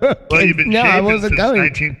 okay? Well, you've been shaving since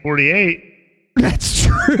 1948. That's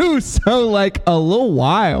true. So, like, a little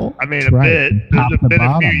while. I mean, a bit. There's been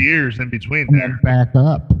a few years in between and there. Then back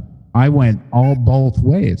up. I went both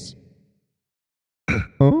ways.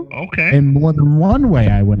 Oh, okay. In more than one way,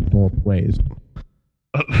 I went both ways.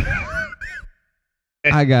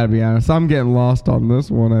 I gotta be honest. I'm getting lost on this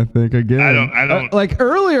one. I think again. I don't. Like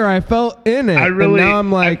earlier, I felt in it. and now I'm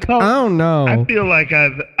like, I don't know. I feel like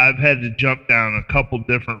I've had to jump down a couple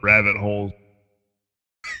different rabbit holes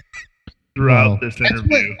throughout this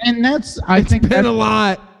interview. I think been a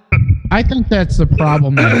lot. I think that's the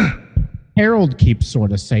problem. That Harold keeps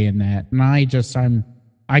sort of saying that, and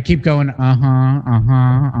I keep going,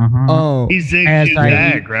 Oh, he's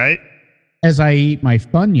zig-zag, right? As I eat my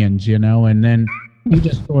Funyuns, and then he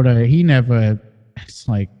just sort of, it's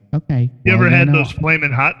like, okay. You ever had those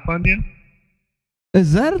flaming hot Funyuns?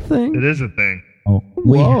 Is that a thing? It is a thing. Oh,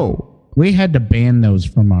 we had to ban those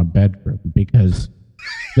from our bedroom because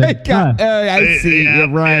I see. Yeah, You're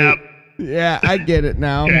right. Yeah, I get it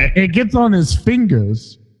now. Okay. It gets on his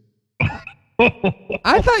fingers.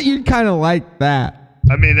 I thought you'd kind of like that.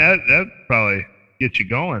 I mean, that probably get you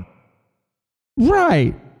going.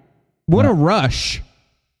 Right. What a rush.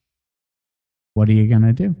 What are you going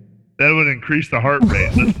to do? That would increase the heart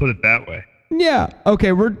rate. Let's put it that way. Yeah.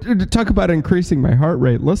 Okay, we're to talk about increasing my heart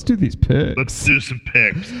rate. Let's do these picks. Let's do some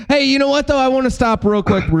picks. Hey, you know what, though? I want to stop real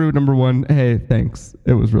quick. Rue, number one. Hey, thanks.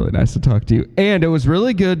 It was really nice to talk to you. And it was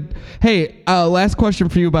really good. Hey, last question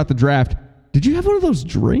for you about the draft. Did you have one of those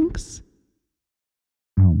drinks?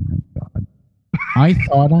 Oh, my God. I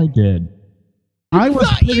thought I did.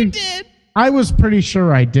 You did? I was pretty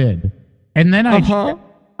sure I did. And then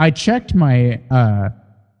I checked my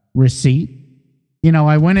receipt.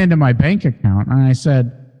 I went into my bank account and I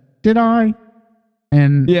said, did I?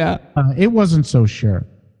 And yeah, it wasn't so sure.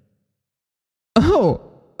 Oh,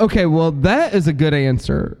 okay. Well, that is a good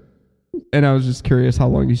answer. And I was just curious how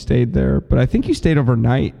long you stayed there. But I think you stayed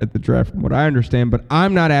overnight at the draft from what I understand. But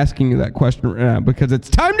I'm not asking you that question right now because it's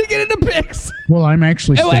time to get into picks. Well, I'm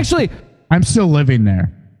actually... I'm still living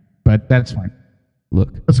there. But that's fine.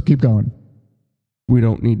 Look. Let's keep going. We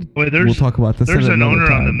don't need... we'll talk about this There's an owner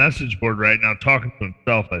time. on the message board right now talking to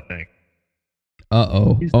himself, I think.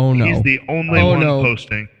 Uh-oh. Oh, no. He's the only one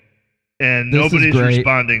posting. And nobody's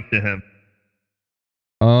responding to him.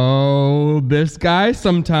 Oh, this guy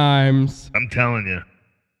sometimes. I'm telling you.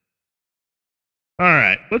 All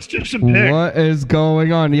right, let's do some picks. What is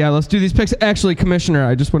going on? Yeah, let's do these picks. Actually, Commissioner,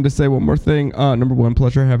 I just wanted to say one more thing. Number one,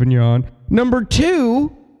 pleasure having you on. Number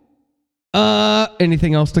two,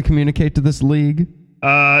 anything else to communicate to this league?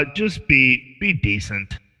 Just be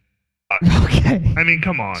decent. Okay. I mean,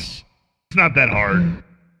 come on. It's not that hard.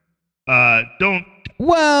 Don't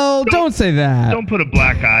say that. Don't put a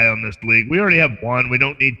black eye on this league. We already have one. We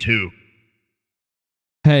don't need two.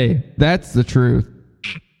 Hey, that's the truth.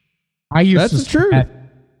 I used to say that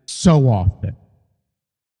so often.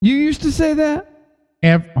 You used to say that?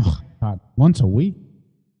 Once a week.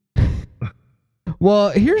 Well,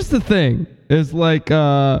 here's the thing. Is like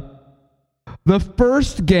the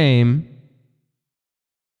first game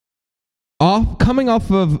coming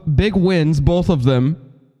off of big wins, both of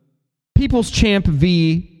them. People's Champ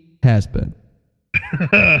v. has been.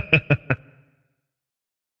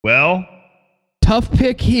 Well, tough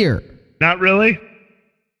pick here. Not really.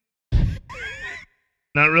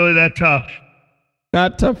 Not really that tough.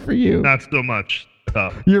 Not tough for you. Not so much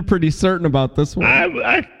tough. You're pretty certain about this one.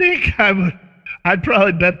 I think I'd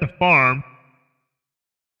probably bet the farm.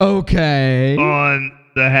 Okay. On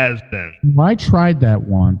the has-been. I tried that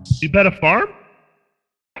once. You bet a farm?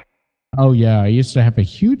 Oh, yeah. I used to have a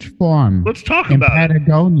huge farm. Let's talk in about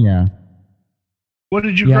Patagonia. What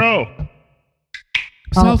did you grow?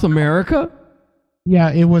 South America?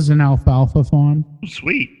 Yeah, it was an alfalfa farm.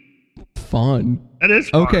 Sweet. Fun. That is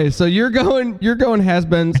fun. Okay, so you're going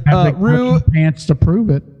has-beens. Rue pants to prove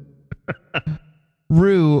it.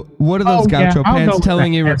 Rue, what are those gaucho pants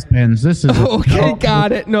telling you? Has-beens. This is okay.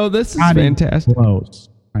 Got it. No, this is fantastic. Close.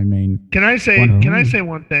 I mean, can I say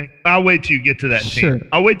one thing? I'll wait till you get to that team. Sure.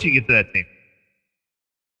 I'll wait till you get to that team.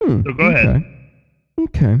 So go ahead.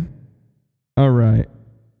 Okay. All right.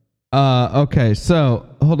 Okay. So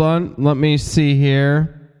hold on. Let me see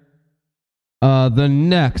here. The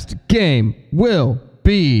next game will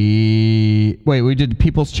be. Wait, we did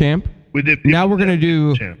People's Champ. We did. Now we're gonna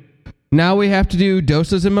do. Champ. Now we have to do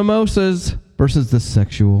Doses and Mimosas versus the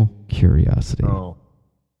Sexual Curiosity. Oh.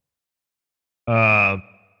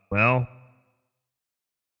 Well,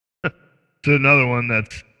 to another one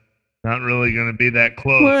that's not really going to be that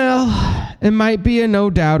close. Well, it might be a no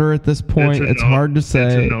doubter at this point. It's hard to say.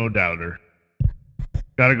 It's a no doubter.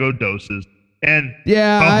 Got to go Doses. And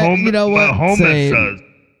yeah, you know what? Mahomes says.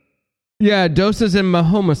 Yeah, Doses and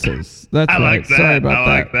Mahomeses. That's I right. like that. Sorry about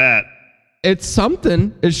I like that. It's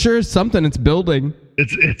something. It sure is something. It's building.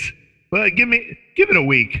 Well, give it a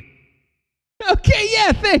week. Okay,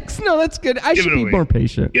 yeah, thanks. No, that's good. I should be more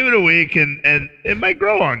patient. Give it a week, and it might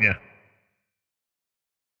grow on you.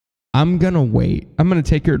 I'm gonna wait. I'm gonna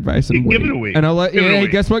take your advice and wait. Give it a week. And I'll let. Hey,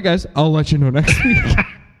 guess what, guys? I'll let you know next week.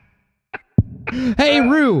 Hey,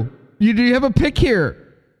 Rue, do you have a pick here?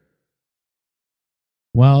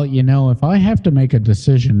 Well, you know, if I have to make a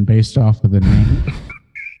decision based off of the name,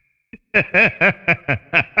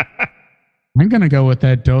 I'm going to go with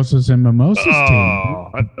that Doses and Mimosas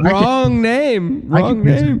team. Wrong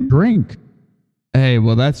name. Drink. Hey,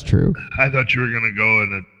 well, that's true. I thought you were going to go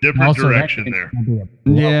in a different direction there.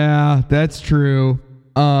 Yeah, that's true.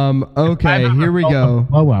 Okay, here we go.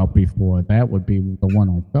 Blowout before. That would be the one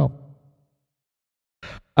I felt.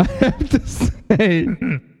 I have to say,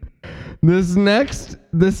 this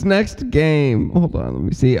next game. Hold on, let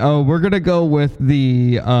me see. Oh, we're gonna go with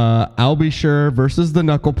the I'll Be Sure versus the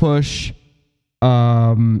Knuckle Push.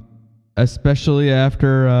 Especially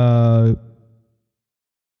after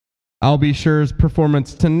I'll Be Sure's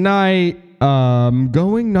performance tonight.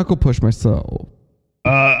 Going Knuckle Push myself.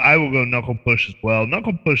 I will go Knuckle Push as well.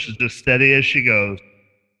 Knuckle Push is just steady as she goes.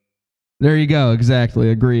 There you go.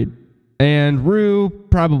 Exactly. Agreed. And Rue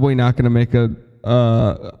probably not going to make a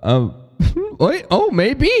wait. Oh,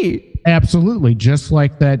 maybe. Absolutely. Just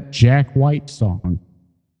like that Jack White song.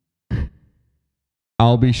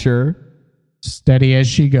 I'll Be Sure. Steady as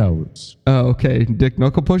she goes. Oh, okay. Dick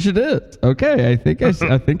Knuckle Push it is. Okay. I think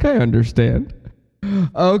I understand.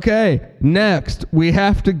 Okay. Next, we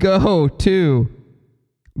have to go to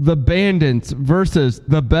the Bandits versus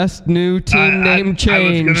the best new team name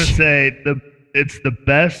change. I was going to say it's the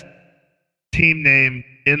best team name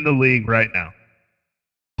in the league right now.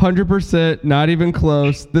 100%, not even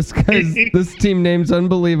close. This team name's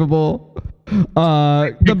unbelievable.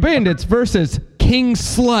 The Bandits versus King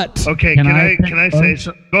Slut. Okay, can I say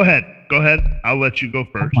so? Go ahead. I'll let you go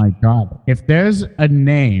first. Oh my God. If there's a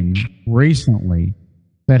name recently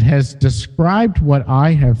that has described what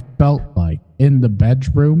I have felt like in the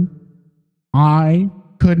bedroom, I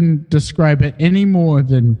couldn't describe it any more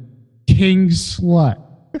than King Slut.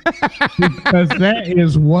 Because that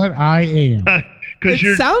is what I am.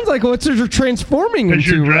 It sounds like what you're transforming into,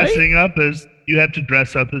 because you're dressing right? up as you have to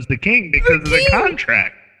dress up as the king because of the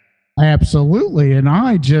contract. Absolutely, and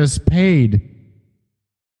I just paid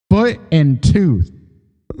foot and tooth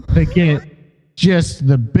to get just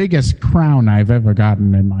the biggest crown I've ever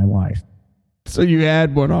gotten in my life. So you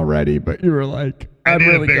had one already, but you were like, I'm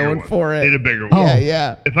really going for it. I need a bigger one.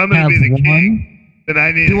 Yeah. If I'm going to be the king, then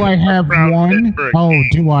I need. Do I have one? Oh,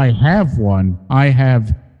 do I have one? I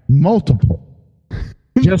have multiple.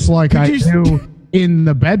 Just like I do in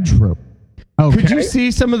the bedroom. Okay. Could you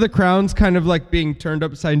see some of the crowns kind of like being turned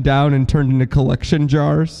upside down and turned into collection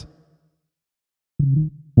jars?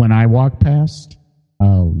 When I walk past?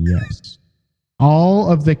 Oh, yes.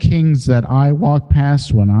 All of the kings that I walk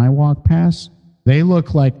past when I walk past, they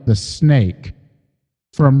look like the snake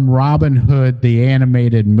from Robin Hood, the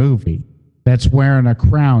animated movie, that's wearing a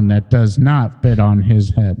crown that does not fit on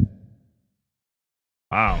his head.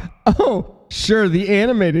 Wow. Oh, sure, the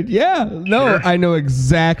animated. Yeah. No, sure. I know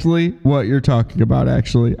exactly what you're talking about,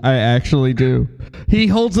 actually. I actually do. He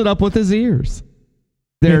holds it up with his ears.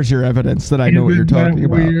 There's your evidence that I know what you're talking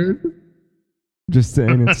about. Just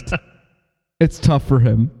saying, it's tough for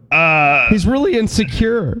him. He's really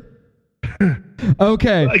insecure.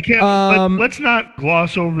 Okay. Let's not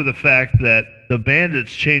gloss over the fact that the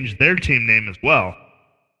Bandits changed their team name as well.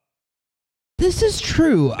 This is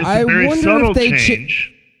true. It's a very subtle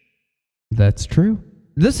change. That's true.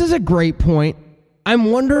 This is a great point.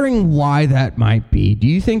 I'm wondering why that might be. Do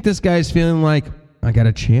you think this guy's feeling like, I got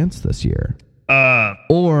a chance this year?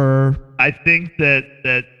 Or I think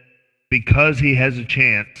that because he has a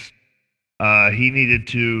chance, he needed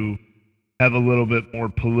to have a little bit more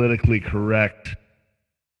politically correct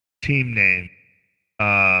team name.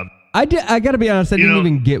 I got to be honest. I didn't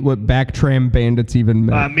even get what Backtram Bandits even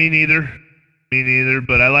meant. Me neither.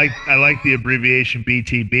 But I like the abbreviation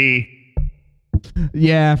BTB.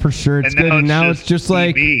 Yeah, for sure. It's good. And now it's just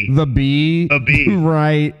like the B. The B.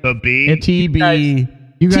 Right. The B. TB.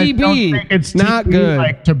 You guys TB. don't think it's not TB good.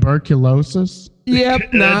 Like tuberculosis?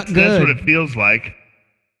 Yep, not good. That's what it feels like.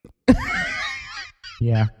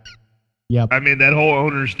 Yeah. Yep. I mean, that whole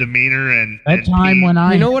owner's demeanor and That time when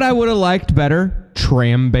I You know what I would have liked better?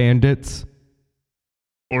 Tram Bandits.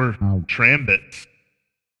 or Trambits.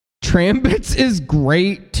 Trambits is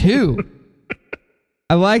great too.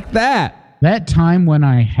 I like that. that time when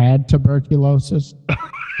I had tuberculosis,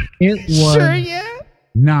 it was Sure, yeah.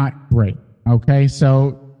 not great. Okay,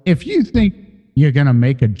 so if you think you're gonna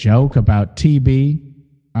make a joke about TB,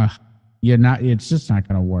 you're not. It's just not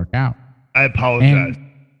gonna work out. I apologize.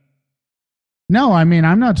 No, I mean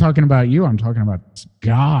I'm not talking about you. I'm talking about this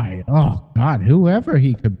guy. Oh God, whoever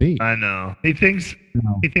he could be. I know. He thinks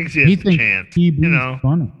No. he thinks he has a chance. TB You know, is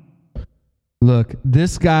funny. Look,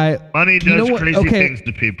 this guy. money You know does what? crazy Okay. things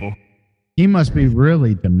to people. He must be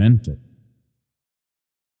really demented.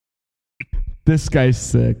 This guy's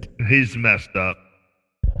sick. He's messed up.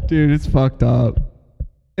 Dude, it's fucked up.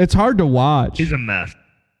 It's hard to watch. He's a mess.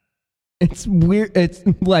 It's weird. It's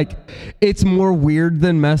like it's more weird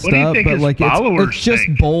than messed What do you up, think but his like followers it's just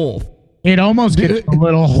think? both. It almost gets a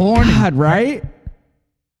little horny. God, right?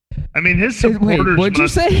 I mean, his Wait, supporters. what'd you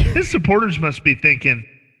say? His supporters must be thinking,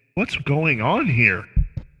 "What's going on here?"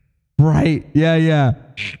 Right. Yeah, yeah.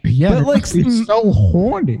 Yeah, But, like, it's so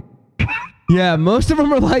horny. Yeah, most of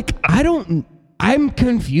them are like, I'm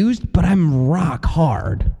confused, but I'm rock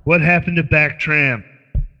hard. What happened to Back Tram?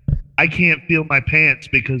 I can't feel my pants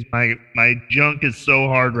because my junk is so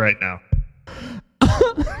hard right now.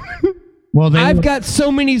 Well, I've got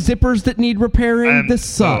so many zippers that need repairing. This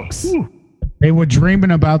sucks. they were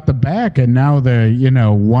dreaming about the back, and now they're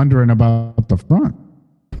wondering about the front.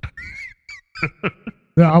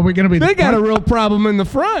 Are we going to be? They got a real problem in the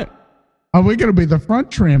front. Are we going to be the front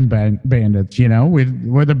trim bandits?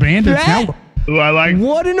 We're the bandits That- now. Ooh, I like.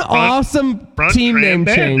 What an awesome front team tram name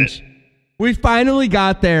bandit. change. We finally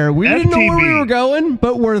got there. We didn't know where we FTB. were going,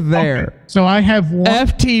 but we're there. So I have one.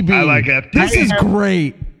 FTB. I like FTB. This is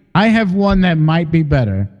great. I have one that might be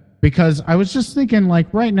better because I was just thinking,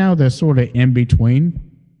 like right now they're sort of in between.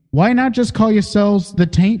 Why not just call yourselves the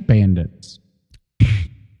Taint Bandits?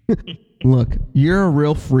 Look, you're a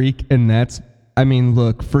real freak, and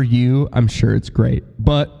look, for you, I'm sure it's great.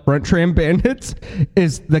 But Front Tram Bandits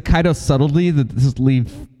is the kind of subtlety that this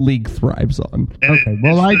league thrives on. And Okay,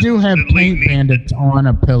 well I do have Taint Bandits on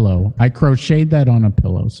a pillow. I crocheted that on a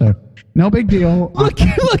pillow, so no big deal.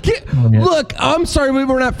 Look, I'm sorry we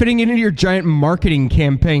were not fitting it into your giant marketing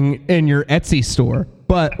campaign in your Etsy store.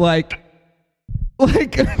 But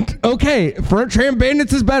okay, Front Tram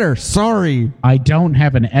Bandits is better. Sorry. I don't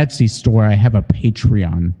have an Etsy store. I have a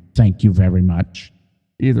Patreon. Thank you very much.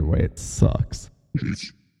 Either way, it sucks.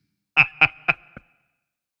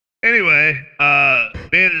 Anyway,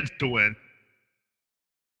 bandits to win.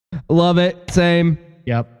 Love it. Same.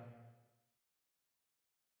 Yep.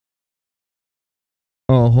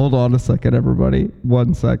 Oh, hold on a second, everybody.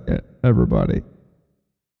 1 second, everybody.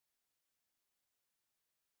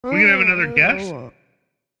 We can have another guest.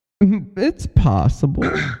 It's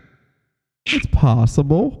possible. It's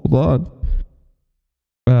possible. Hold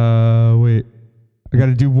on. Wait. I got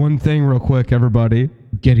to do one thing real quick, everybody.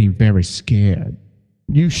 Getting very scared.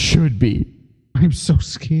 You should be. I'm so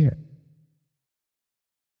scared.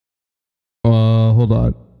 Hold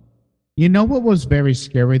on. You know what was very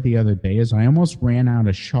scary the other day is I almost ran out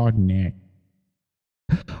of Chardonnay.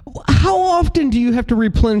 How often do you have to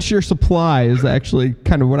replenish your supply is actually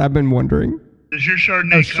kind of what I've been wondering. Does your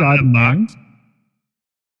Chardonnay come in a box?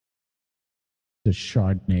 The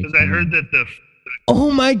Chardonnay. Because I heard that the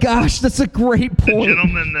Oh my gosh, that's a great the point.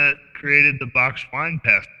 gentleman that created the box wine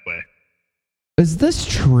passed away. Is this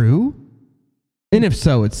true? And if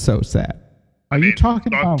so, it's so sad. Are you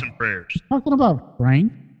talking Thoughts about and prayers?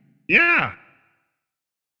 Frank? Yeah.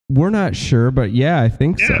 We're not sure, but yeah, I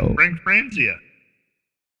think Yeah, so. Frank Franzia.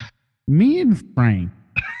 Me and Frank,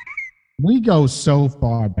 we go so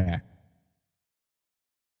far back.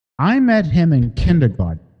 I met him in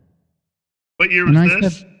kindergarten. What year And was I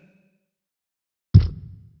this? said,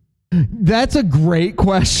 That's a great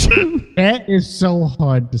question. that is so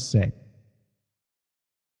hard to say.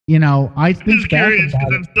 I I'm think just back curious about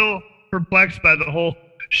because it. I'm still perplexed by the whole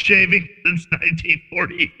shaving since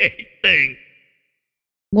 1948 thing.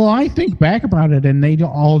 Well, I think back about it and they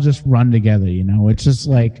all just run together, It's just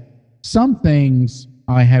like some things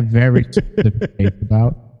I have very debate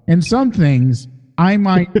about, and some things I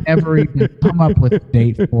might never even come up with a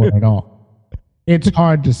date for at all. It's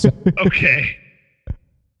hard to say. Okay.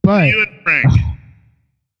 But You and Frank.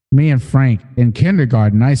 me and Frank in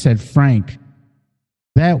kindergarten, I said, Frank,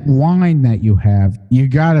 that wine that you have, you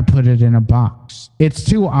got to put it in a box. It's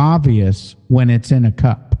too obvious when it's in a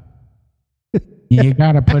cup. You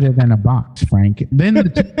got to put it in a box, Frank. Then the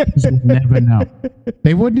teachers would never know.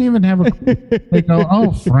 They wouldn't even have a. They go,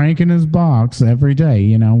 "Oh, Frank in his box every day.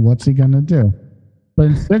 You know, what's he gonna do?" But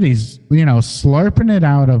instead, he's slurping it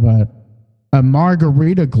out of a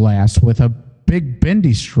margarita glass with a big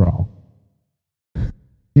bendy straw.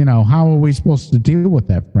 How are we supposed to deal with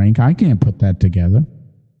that, Frank? I can't put that together.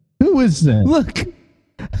 Who is this? Look,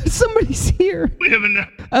 somebody's here. We have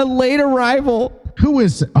a late arrival. Who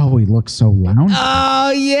is? Oh, he looks so loungy.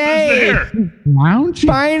 Oh, yay! Loungy.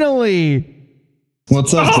 Finally.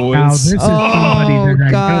 What's up, boys? Now, this is somebody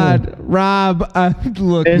that God, Rob!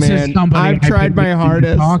 Look, this man, is somebody I've tried my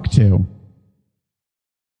hardest. To talk to.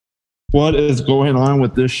 What is going on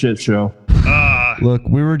with this shit show? Look,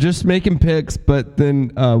 we were just making picks, but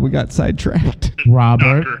then we got sidetracked.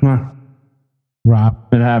 Robert, Rob,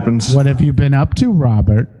 it happens. What have you been up to,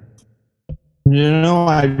 Robert?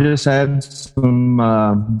 I just had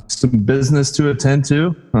some business to attend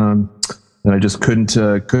to, and I just couldn't.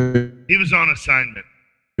 He was on assignment.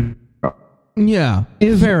 Yeah,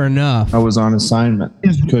 fair enough. I was on assignment.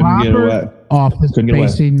 Couldn't Robert get away. Office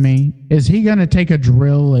facing me. Is he going to take a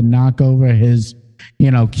drill and knock over his,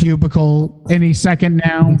 cubicle any second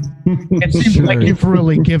now? It seems like you've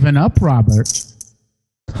really given up, Robert.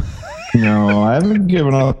 No, I haven't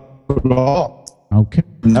given up at all. Okay.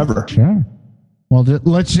 Never. Sure. Well,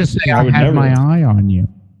 let's just say I had my eye on you.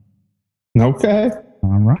 Okay.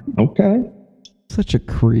 All right. Okay. Such a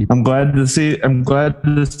creep. I'm glad to see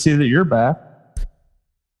that you're back.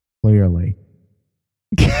 Clearly.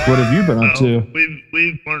 What have you been up to?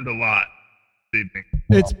 We've learned a lot this evening.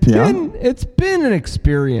 It's been an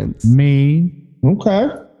experience. Me. Okay.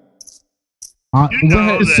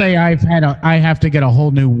 Let's say I have to get a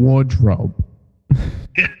whole new wardrobe.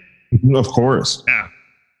 Of course. Yeah.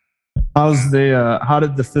 How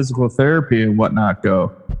did the physical therapy and whatnot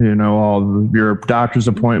go? All your doctor's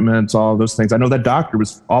appointments, all those things. I know that doctor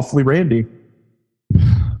was awfully randy.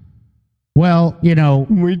 Well,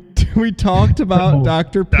 we talked about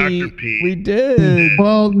Dr. Pete. We did.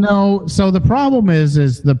 Well, no. So the problem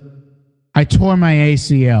is I tore my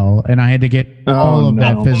ACL and I had to get all of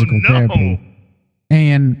that physical therapy.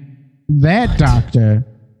 And that doctor,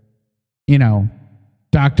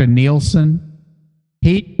 Dr. Nielsen,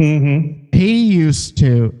 he used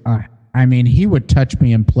to, he would touch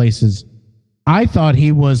me in places. I thought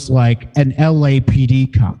he was like an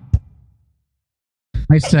LAPD cop.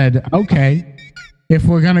 I said, okay, if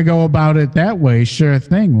we're going to go about it that way, sure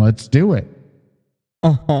thing, let's do it.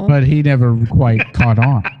 Uh-huh. But he never quite caught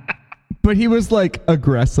on. But he was like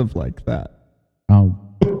aggressive like that. Oh.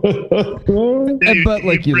 But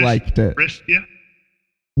like you liked it. You?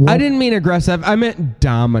 I didn't mean aggressive. I meant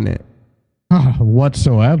dominant.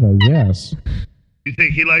 Whatsoever, yes. You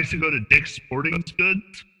think he likes to go to Dick's Sporting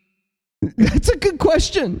Goods? That's a good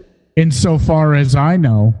question. Insofar as I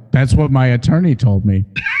know, that's what my attorney told me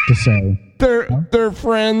to say. They're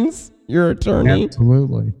friends, your attorney.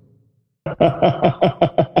 Absolutely.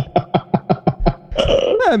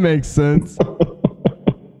 That makes sense.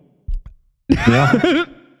 Yeah.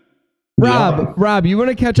 Rob, you want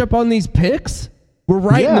to catch up on these picks? We're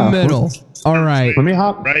right in the middle. All right. Let me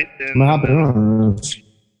hop in.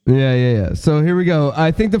 Yeah. So here we go.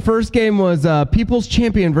 I think the first game was People's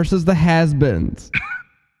Champion versus the Has-Beens.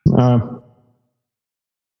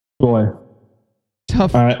 Boy.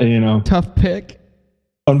 Tough. Tough pick.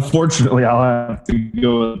 Unfortunately, I'll have to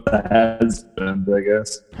go with the Has-Beens, I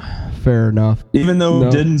guess. Fair enough. Even though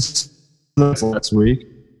it didn't last week.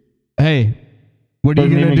 Hey, what are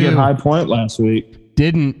you going to do? Get High Point last week.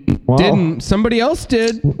 Didn't. Somebody else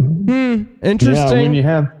did. Interesting.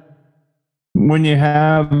 Yeah, when you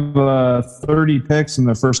have 30 picks in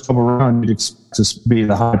the first couple rounds, you'd expect to be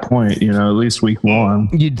the High Point, at least week one.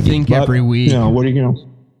 You'd think every week. What are you going to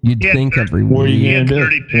You'd think every week. What are you going to do?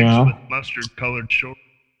 30 picks with mustard-colored shorts.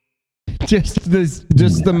 Just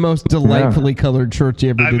the most delightfully colored shorts you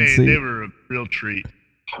ever did see. They were a real treat.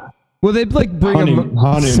 Well, they'd bring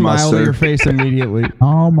a smile to your face immediately.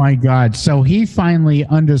 Oh my God. So he finally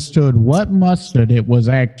understood what mustard it was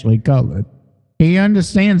actually colored. He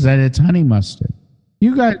understands that it's honey mustard.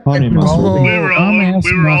 You got honey mustard. We were all over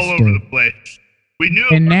the place. We knew.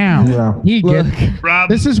 And now he gets. Rob,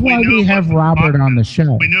 this is why we have Robert on the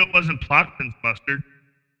show. We knew it wasn't Plockman's mustard.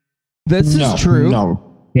 This is true.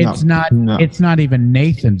 No, it's not. No. It's not even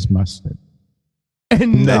Nathan's mustard.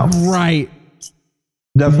 And right.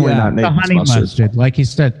 Definitely not Nathan's honey mustard. Like he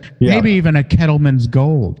said, maybe even a Kettleman's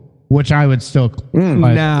Gold, which I would still.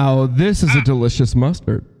 Now this is a delicious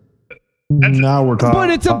mustard. Now we're talking. But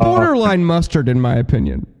it's a borderline mustard, in my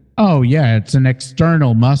opinion. Oh yeah, it's an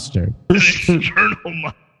external mustard. External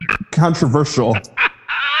mustard. controversial.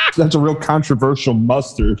 That's a real controversial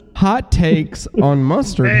mustard. Hot takes on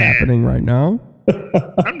mustard Man. happening right now.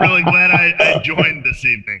 I'm really glad I joined this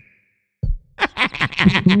evening.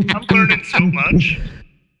 I'm learning so much.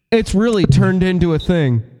 It's really turned into a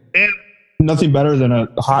thing. And Nothing better than a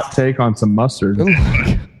hot take on some mustard.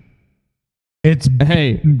 It's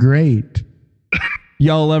Hey, great.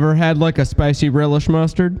 y'all ever had like a spicy relish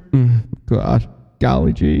mustard? God,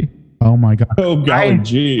 golly gee. Oh my god. Oh, golly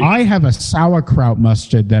gee. I have a sauerkraut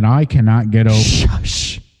mustard that I cannot get over.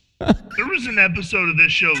 Shush. there was an episode of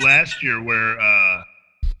this show last year where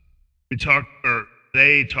they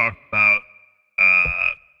talked about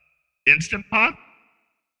Instant Pot.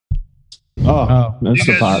 Oh, You that's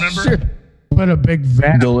a guys pot. remember? Put a big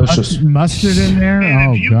vat Delicious. of mustard in there. Man,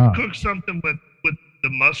 Oh if you god. cook something with the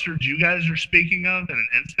mustards you guys are speaking of in an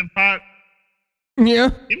Instant Pot, Yeah.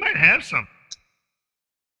 you might have something.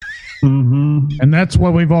 Mm-hmm. And that's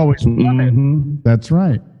what we've always wanted. Mm-hmm. That's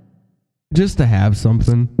right. Just to have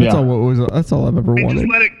something. That's Yeah. that's all I've ever Hey, wanted.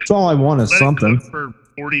 just let it That's all I want is let something. it cook for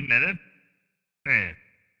 40 minutes. Man,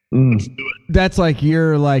 Mm. let's do it. That's like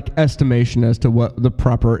your like estimation as to what the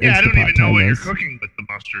proper Yeah, I don't Instapot even know time what you're is. cooking with the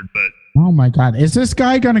mustard, but Oh my god. Is this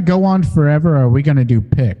guy gonna go on forever or are we gonna do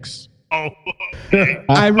picks? okay.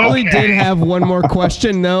 I really Okay. did have one more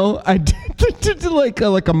question though. I did like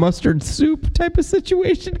a mustard soup type of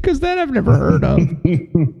situation because that I've never heard of.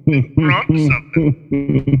 We're on to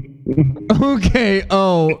something. Okay.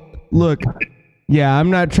 Oh, look. Yeah, I'm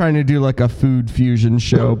not trying to do like a food fusion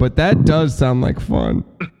show, but that does sound like fun.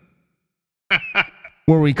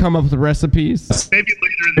 Where we come up with recipes. Maybe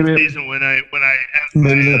later in the Maybe- season when I have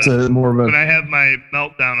Maybe my, that's a more of when a. I have my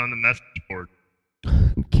meltdown on the message board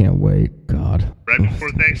Can't wait. God. right before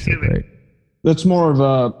Thanksgiving. Great. That's more of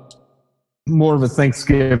a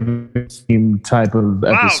Thanksgiving theme type of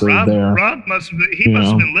Wow, episode there. Rob must have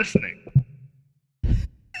been listening.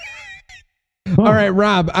 All right,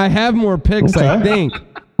 Rob, I have more picks, I Okay. think.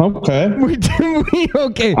 Okay.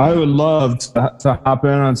 Okay. I would love to hop in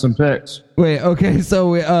on some picks. Wait, okay, so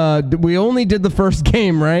we only did the first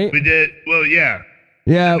game, right? We did well, yeah.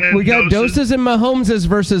 Yeah, and then we got Doses. Doses and Mahomes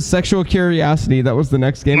versus Sexual Curiosity. That was the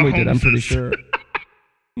next game we did, I'm pretty Mahomeses. sure.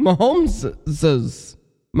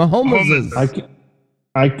 Mahomeses.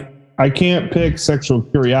 I can't pick Sexual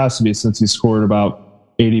Curiosity since he scored about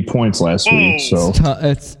 80 points last Whoa. week. So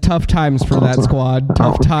It's tough times for that squad.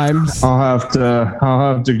 Tough times. I'll have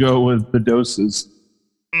to go with the Doses.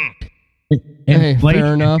 Hey, fair Inflation.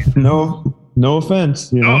 enough. No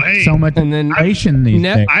offense, you know. Oh, hey, So much And then inflation these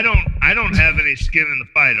Net- days. I don't have any skin in the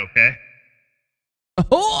fight, okay?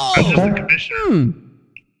 I'm just a Oh, commissioner.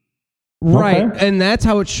 right, Okay. and that's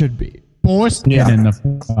how it should be. Forced Yeah. in the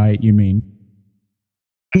fight, you mean?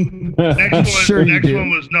 Next one, Sure you next do. one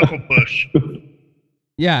was Knuckle Push.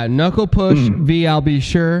 Yeah, knuckle push. V, I'll be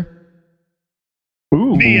sure.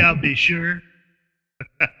 Ooh. Me, I'll be sure.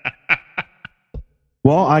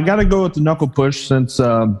 Well, I got to go with the knuckle push since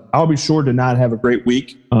I'll be sure to not have a great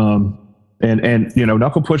week. And you know,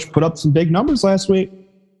 knuckle push put up some big numbers last week.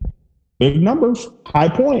 Big numbers, high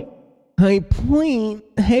point. Hey, point,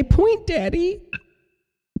 Daddy.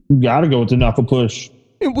 Got to go with the knuckle push,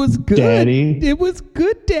 It was good. Daddy. It was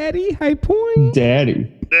good, Daddy. High point.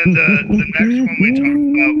 Daddy. Then the next one we talked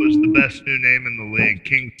about was the best new name in the league,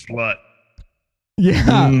 King Slut. Yeah,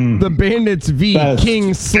 Mm. the Bandits v Best. King And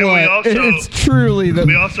we Slut. also- It's truly We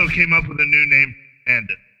the also came up with a new name,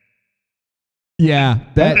 Bandit. yeah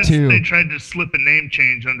that They too. tried to slip a name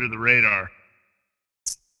change under the radar.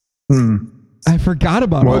 I forgot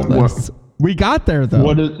about all What- this. We got there though.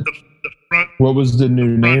 What is? The front What was the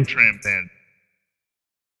new name? tram band.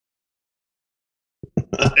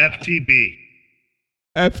 FTB.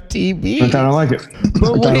 FTV. I kind of like it. But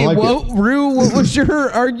I kinda wait, like what, Rue? What was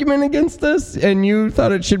your argument against this? And you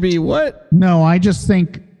thought it should be what? No, I just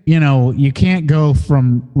think, you can't go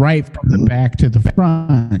from the back to the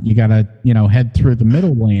front. You got to, head through the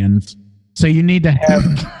middle lanes. So you need to have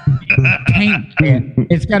the taint band.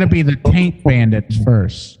 It's got to be the taint bandits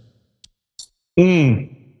first.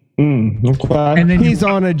 Okay. And then He's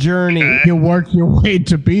on a journey, you work your way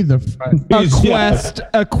to be the front.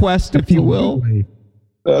 a quest, if you will.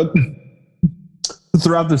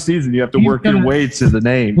 Throughout the season, you have to He's work your gonna- way to the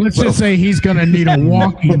name. Let's just say he's going to need a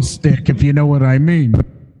walking stick, if you know what I mean.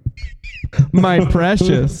 My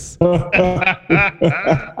precious. My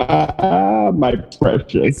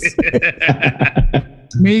precious.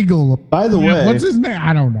 Smeagol. By the way, What's his name?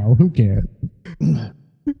 I don't know. Who cares?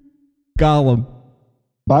 Gollum.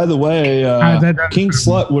 By the way, King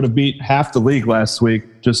Slut would have beat half the league last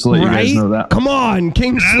week. Just to let you guys know that. Come on,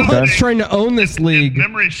 King Slut's trying to own this league. If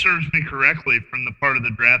memory serves me correctly from the part of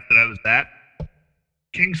the draft that I was at,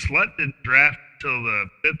 King Slut didn't draft until the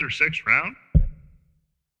 5th or 6th round.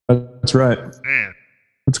 That's right. Man,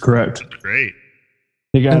 that's correct. That's great.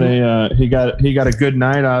 He got a good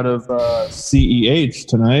night out of CEH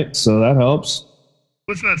tonight, so that helps.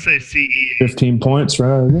 Let's not say CEH. 15 points,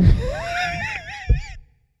 right?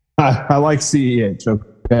 I like CEH.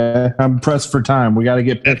 Okay, I'm pressed for time. We got to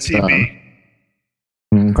get picks done.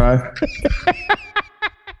 Okay.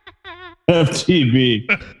 FTB.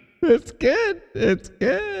 It's good. It's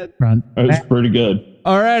good. It's pretty good.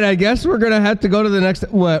 All right, I guess we're gonna have to go to the next.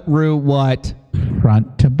 What, Rue? What?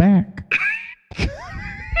 Front to back.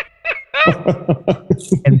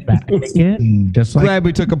 And back again. Just like, glad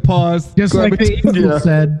we took a pause. Just like the Eagles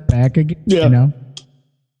said, back again. Yeah. You know.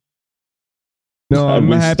 No,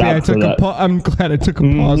 I'm happy I took a pause. I'm glad I took a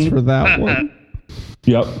pause for that one.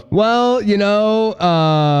 Yep. Well,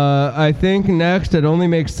 I think next it only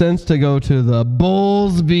makes sense to go to the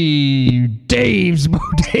Bulls v. Dave's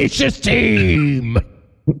Bodacious Team.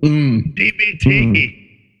 DBT.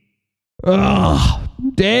 Oh,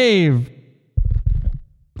 Dave.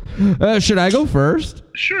 Should I go first?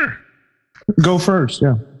 Sure. Go first,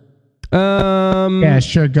 yeah. Yeah,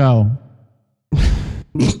 sure, go.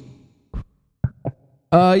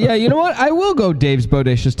 Yeah, you know what? I will go Dave's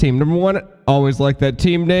Bodacious Team. Number one, always like that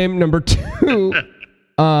team name. Number two,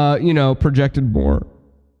 projected more.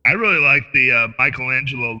 I really like the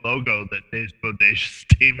Michelangelo logo that Dave's Bodacious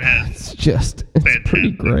Team has. It's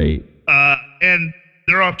pretty great. And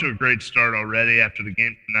they're off to a great start already after the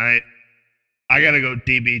game tonight. I got to go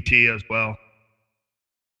DBT as well.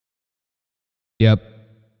 Yep.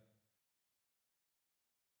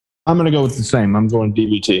 I'm going to go with the same. I'm going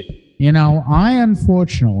DBT. I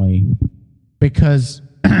unfortunately, because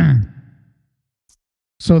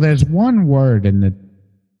so there's one word in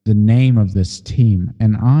the name of this team,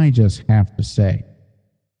 and I just have to say,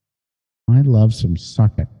 I love some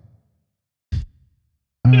sucking.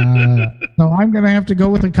 So I'm going to have to go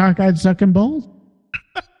with the cockeyed sucking Bulls.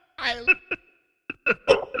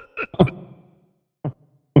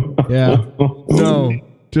 Yeah. No,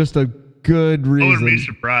 just a good reason. I wouldn't be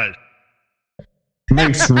surprised.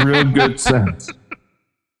 Makes real good sense.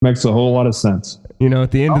 Makes a whole lot of sense.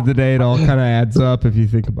 At the end of the day, it all kind of adds up if you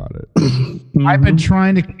think about it. I've been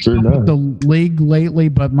trying to keep the league lately,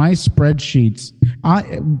 but my spreadsheets,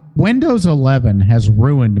 Windows 11 has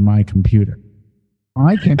ruined my computer.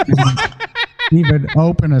 I can't even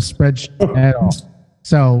open a spreadsheet at all.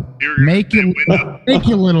 So make your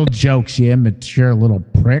little jokes, you immature little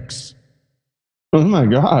pricks. Oh my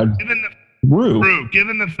God. Rue,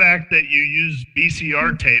 given the fact that you use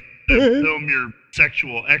VCR tape to film your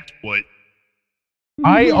sexual exploit,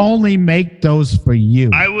 I only make those for you.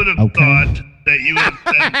 I would have thought that you would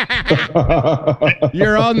have said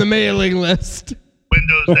you're on the mailing list.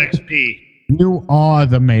 Windows XP. You are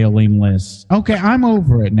the mailing list. Okay, I'm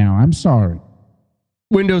over it now. I'm sorry.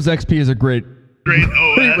 Windows XP is a great OS.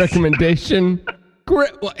 Great recommendation. Great,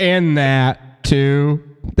 and that too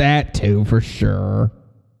for sure.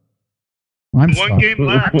 I'm one game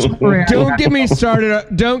left. Don't get me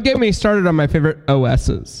started on my favorite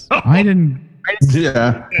OSs. I didn't.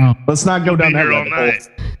 Yeah. Let's not go down that road.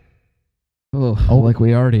 Oh, like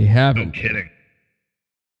we already have. No kidding.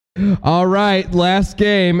 All right, last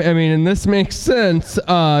game. I mean, and this makes sense.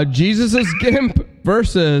 Jesus' Gimp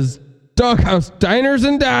versus Doghouse Diners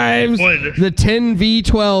and Dives. Boy, the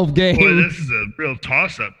 10v12 game. Boy, this is a real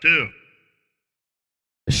toss-up too.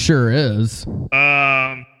 Sure is.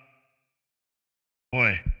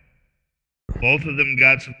 Boy, both of them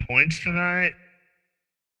got some points tonight.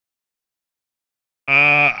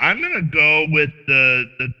 I'm gonna go with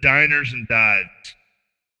the Diners and Dives.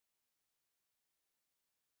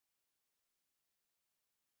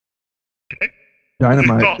 Okay.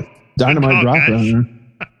 Dynamite drop down there.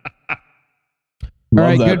 All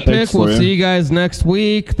right, good pick. We'll see you guys next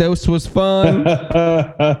week. This was fun. We're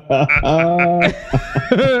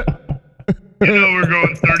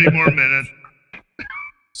going 30 more minutes.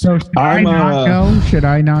 So should I not go? Should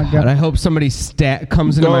I not go? God, I hope somebody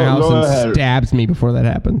comes into my house and stabs me before that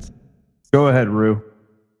happens. Go ahead, Rue.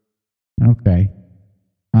 Okay.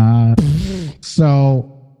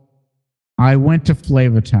 So I went to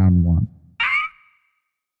Flavortown one.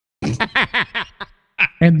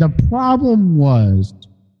 And the problem was,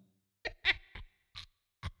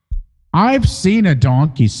 I've seen a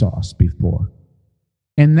donkey sauce before.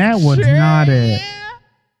 And that was not it.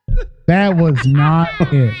 That was not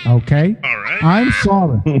it, okay? All right. I'm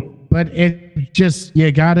sorry. but it just,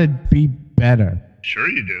 you got to be better. Sure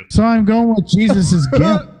you do. So I'm going with Jesus'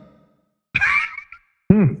 gift.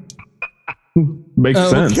 Makes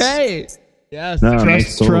sense. Okay. Yes. No, it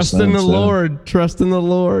makes total Trust in the sense, yeah. Lord. Trust in the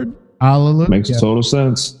Lord. Hallelujah. Makes total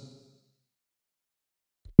sense.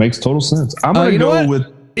 Makes total sense. I'm gonna you know go what?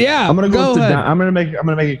 with. Yeah. I'm gonna go with ahead. I'm gonna make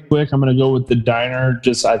it quick. I'm gonna go with the Diner.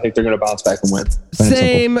 Just I think they're gonna bounce back and win. Plain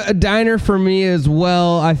and Same Diner for me as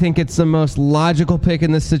well. I think it's the most logical pick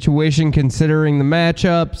in this situation considering the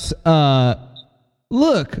matchups.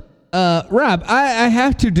 Look, Rob, I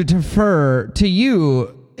have to defer to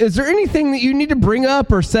you. Is there anything that you need to bring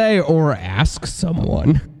up or say or ask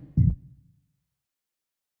someone?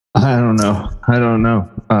 I don't know. I don't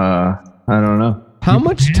know. How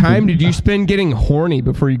much time did you spend getting horny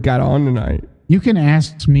before you got on tonight? You can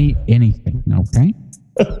ask me anything, okay?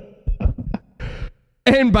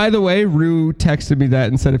 And by the way, Rue texted me that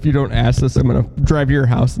and said, if you don't ask this, I'm going to drive to your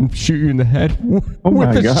house and shoot you in the head with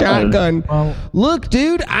my a God. shotgun. Well, Look,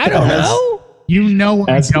 dude, I don't Yes. know. you know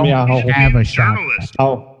I Ask me don't how- have a shot. Journalist.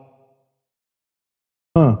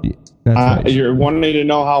 That's right. You're wanting to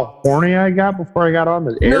know how horny I got before I got on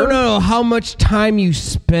the air? No, how much time you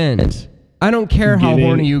spent. I don't care how Getting-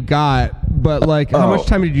 horny you got, but like, how Oh. much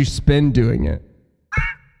time did you spend doing it?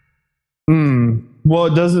 Well,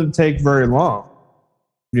 it doesn't take very long.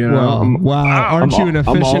 You know, Well, wow, aren't you an I'm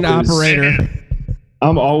efficient always- operator?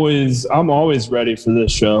 I'm always ready for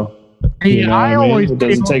this show. Hey, You know what I I mean? always It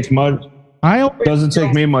doesn't feel- take much. I always Doesn't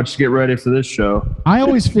take me much to get ready for this show. I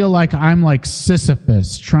always feel like I'm like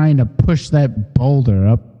Sisyphus trying to push that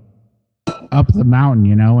boulder up the mountain,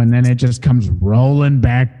 you know, and then it just comes rolling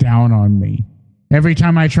back down on me. Every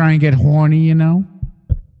time I try and get horny, you know.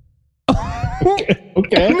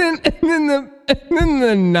 Okay. and then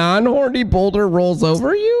the non-horny boulder rolls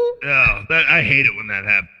over you? Oh, I hate it when that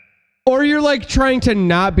happens. Or you're like trying to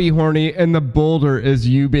not be horny and the boulder is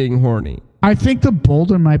you being horny? I think the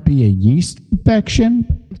boulder might be a yeast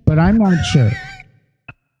infection, but I'm not sure.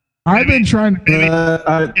 I've been trying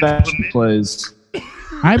That actually plays.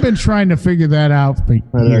 I've been trying to figure that out for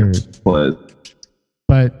That years. actually plays.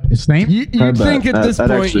 But it's name You'd I bet. think at this that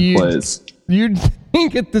point actually plays. you'd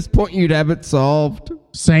think at this point you'd have it solved,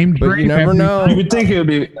 same but dream. you never every- know. You would think it would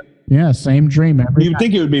be. Yeah, same dream every You would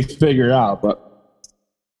think it would be figured out, but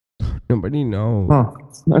Nobody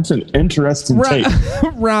knows. that's an interesting take.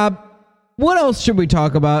 Rob, what else should we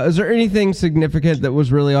talk about? Is there anything significant that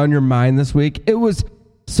was really on your mind this week? It was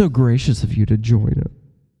so gracious of you to join us.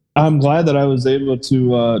 I'm glad that I was able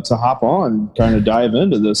to hop on and kind of dive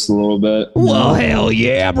into this a little bit. Well, hell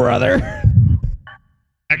yeah, brother.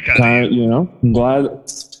 Heck out of Kind you. of, I'm glad.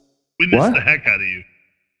 We missed What? the heck out of you.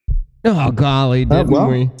 Oh, golly, didn't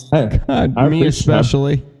we? Hey, God, I me appreciate-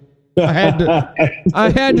 especially. I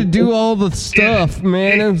had to do all the stuff,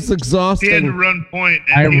 man. It was He had to exhausting. run point.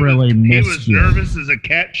 I And really he missed was you. nervous as a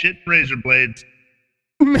cat shit razor blades.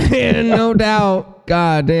 Man, no doubt.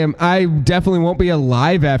 God damn. I definitely won't be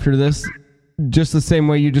alive after this, just the same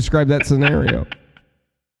way you described that scenario.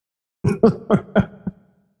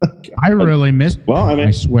 I really missed. Well, I mean-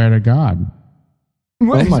 I swear to God. Oh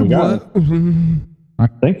my God. What?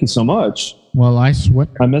 Thank you so much. Well, I swear.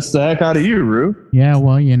 I missed the heck out of you, Rue. Yeah,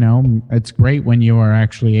 well, it's great when you are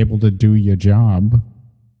actually able to do your job.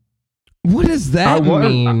 What does I that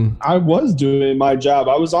was, mean? I was doing my job.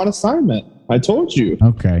 I was on assignment. I told you.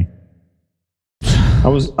 Okay. I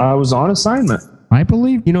was on assignment. I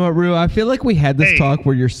believe. You know what, Rue? I feel like we had this Hey. talk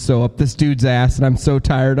where you're so up this dude's ass, and I'm so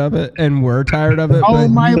tired of it, and we're tired of it. Oh, but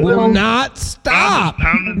my you will little- not Rob stop. was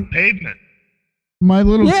pounding the pavement. My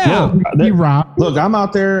little Yeah. Rob. Look, I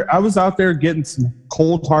was out there getting some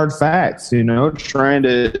cold hard facts, trying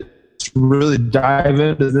to really dive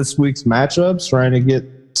into this week's matchups, trying to get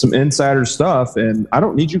some insider stuff, and I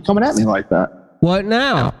don't need you coming at me like that. What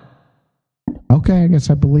now? Okay, I guess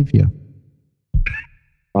I believe you.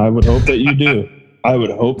 I would hope that you do. I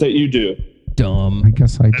would hope that you do. Dumb. I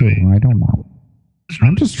guess I do. I don't know.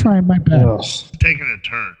 I'm just trying my best. Ugh. It's taking a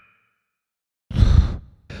turn.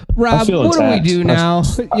 Rob, feel what attacked. do we do now?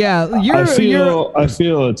 Yeah, you're. I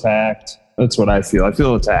feel attacked. That's what I feel. I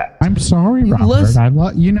feel attacked. I'm sorry, Robert. Let's- I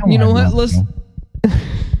love you know. You know I what? love Let's you.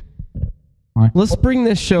 let's bring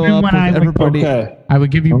this show Even up when with I would- everybody. Okay. I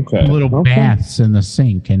would give you Okay. little Okay. baths in the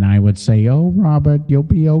sink, and I would say, "Oh, Robert, you'll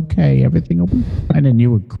be okay. Everything will be fine." And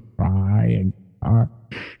you would cry and cry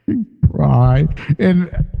and cry, and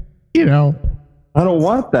I don't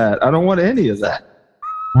want that. I don't want any of that.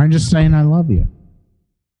 I'm just saying, I love you.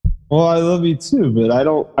 Well, I love you too, but I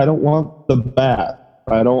don't want the bath.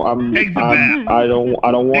 I don't. Take the I'm. bat. I don't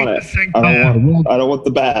want Take it. the sink I bat. don't want. I don't want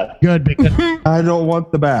the bat. Good, because I don't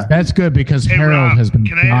want the bat. that's good because Hey, Harold Rob, has been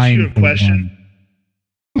can I ask dying you a for question?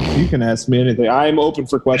 one. You can ask me anything. I am open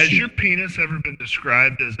for Has questions. your penis ever been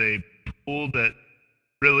described as a pool that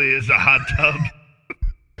really is a hot tub?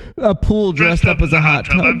 A pool dressed up as a hot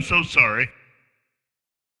tub. I'm so sorry.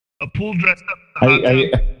 A pool dressed up as a hot I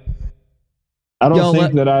tub. don't Yo,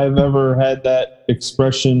 think that I've ever had that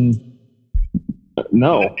expression.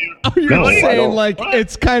 No. Oh, you're No, I saying don't. like What?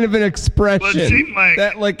 it's kind of an expression. Well, it seemed like-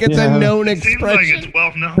 that like it's Yeah. a known It seems like expression. it's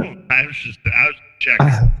well known. I was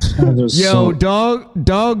checking. There's Yo, so-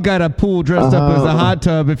 dog got a pool dressed up as a hot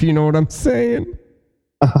tub, if you know what I'm saying.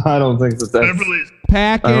 I don't think that that's. Beverly's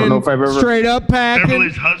Packing, I don't know if I've ever- straight up packing,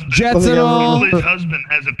 Beverly's husband. jets and all. Beverly's husband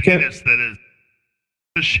has a penis that is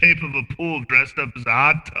the shape of a pool dressed up as a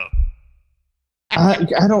hot tub.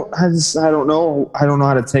 I don't. I don't know. I don't know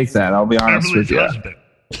how to take that. I'll be honest Beverly's with you. husband.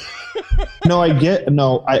 No, I get.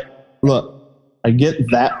 No, I look. I get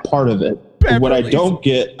that part of it. But what I Beverly's. don't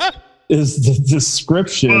get is the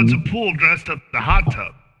description. Well, it's a pool dressed up as a hot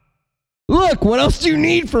tub. Look, what else do you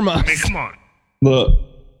need from us? I mean, come on. Look.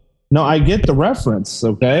 No, I get the reference.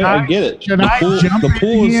 Okay, I get it. Should The I pool- jump the in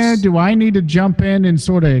pool is- here? Do I need to jump in and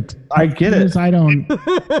sort of? I get it. I don't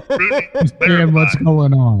Rudy, understand what's clarify.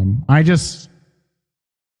 going on. I just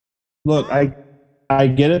Look, I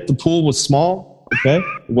get it. The pool was small. Okay,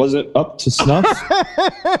 it wasn't up to snuff.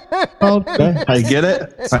 well, Okay, I get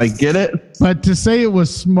it. I get it. but to say it was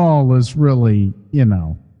small is really, His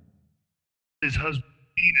husband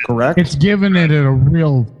penis. Correct. it's giving it a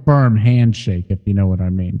real firm handshake, if you know what I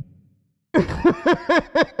mean.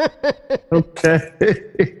 Okay.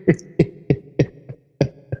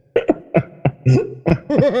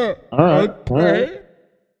 All right. All right.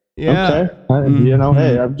 Yeah. Okay. You know,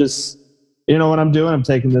 hey, I'm just, you know what I'm doing? I'm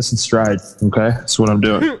taking this in stride. Okay. That's what I'm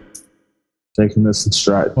doing. Taking this in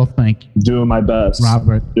stride. Well, thank you, Doing my best.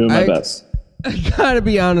 Robert. Doing my I- best. I gotta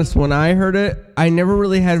be honest, when I heard it, I never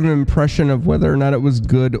really had an impression of whether or not it was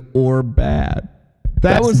good or bad.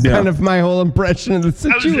 That was yeah. kind of my whole impression of the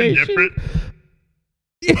I was situation. indifferent.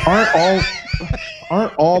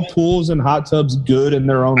 Aren't all pools and hot tubs good in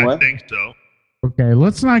their own I way? think so. Okay,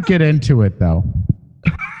 let's not get into it though.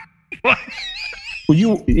 What?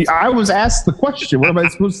 Well, I was asked the question. What am I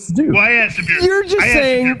supposed to do? Well, I asked if your, You're just I asked if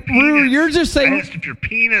saying, your Rue, penis- you're just I saying, asked if your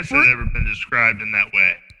penis had ever been described in that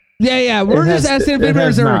way. yeah, we're It just has- asking if it anybody's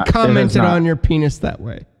has ever not. It has commented not. on your penis that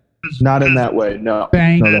way. Not in that way. No.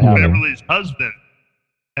 Thank No, they you. haven't. Beverly's husband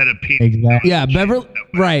had a penis. Exactly. Yeah, Beverly,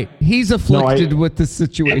 right. He's afflicted with the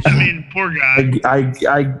situation. I mean, poor guy.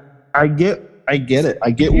 I get it.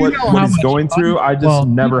 I get You what know how he's much going through. I just Well,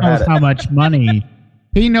 never he knows had it. how much money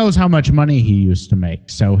he knows how much money he used to make,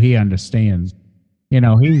 so he understands.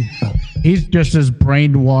 He's just as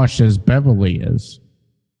brainwashed as Beverly is.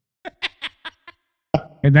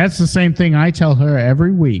 And that's the same thing I tell her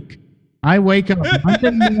every week. I wake up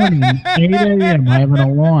Monday morning, 8 a.m. I have an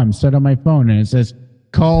alarm set on my phone, and it says,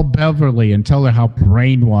 call Beverly and tell her how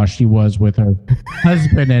brainwashed she was with her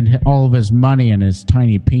husband and all of his money and his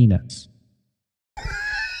tiny penis.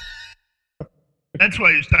 That's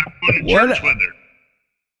why you stopped going to What church a- with her.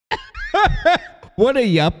 What a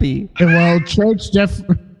yuppie. Well,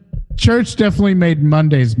 church definitely made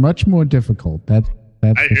Mondays much more difficult. That's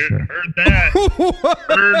I for sure. heard that.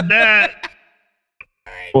 Heard that.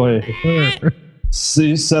 Boy, so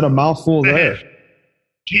you said a mouthful there.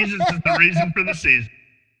 Jesus is the reason for the season.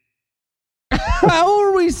 How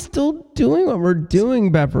are we still doing what we're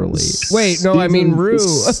doing, Beverly? Wait, no, I mean Rue.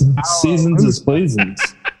 Seasons is pleasings.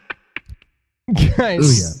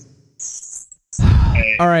 Guys.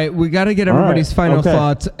 Hey, All right, we got to get All right, everybody's final okay,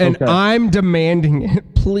 thoughts, and okay. I'm demanding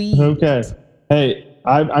it, please. Okay. Hey,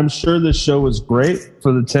 I'm sure this show was great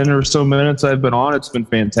for the 10 or so minutes I've been on. It's been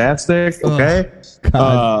fantastic. Okay.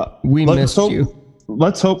 God, we missed hope, you.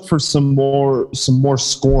 Let's hope for some more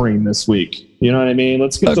scoring this week. You know what I mean?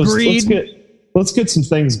 Let's get Agreed. let's get some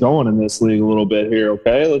things going in this league a little bit here.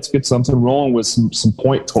 Okay. Let's get something rolling with some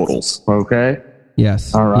point totals. Okay.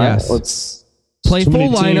 Yes. All right. Yes. Let's Play too full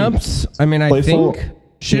many teams. lineups. I mean, I Play full- think.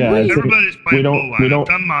 Should Yeah, we? I think- everybody's playing we don't- full we lineup. don't-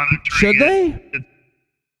 I'm monitoring Should it. they? It's-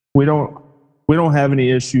 we don't have any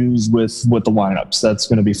issues with the lineups. That's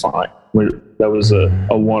going to be fine. That was a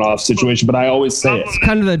one-off situation, but I always say it. It's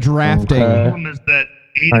kind of the drafting. The Okay. problem is that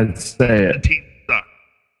 80% I'd say of the it team suck.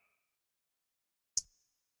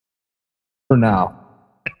 for now.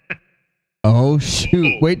 Oh,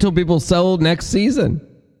 shoot. Wait till people sell next season.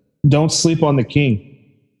 Don't sleep on the king.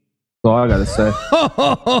 That's all I got to say.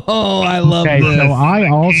 Oh, I love Okay, this. so I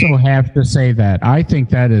also have to say that. I think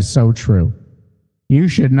that is so true. You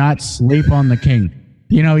should not sleep on the king.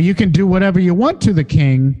 You can do whatever you want to the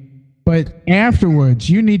king, but afterwards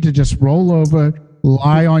you need to just roll over,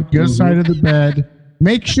 lie on your side of the bed.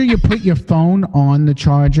 Make sure you put your phone on the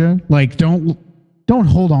charger. Like, don't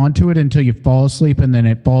hold on to it until you fall asleep, and then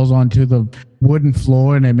it falls onto the wooden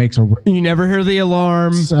floor, and it makes a You never hear the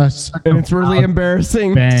alarm, and it's really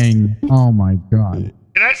embarrassing. Bang! Oh my god!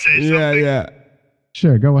 Can I say something? Yeah.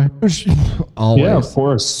 Sure, go ahead. Always. Yeah, of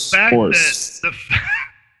course. Of course. The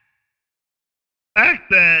fact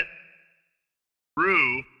that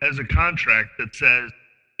Rue has a contract that says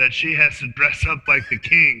that she has to dress up like the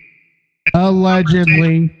king.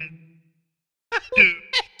 Allegedly.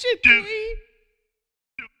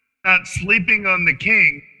 Not sleeping on the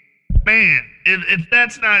king. Man, if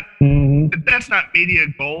that's not media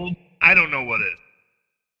gold, I don't know what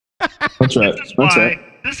is. That's right.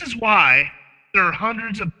 This is why there are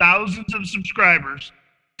hundreds of thousands of subscribers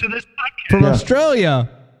to this podcast. From Australia.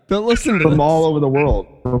 That listen to From all over the world.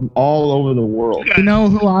 From all over the world. You know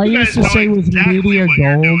who I used to say was media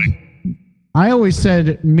gold? I always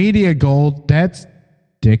said media gold, that's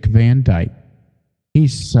Dick Van Dyke.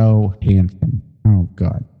 He's so handsome. Oh,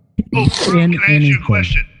 God. Can I ask you a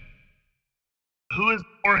question? Who is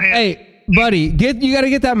more handsome? Hey, buddy, you got to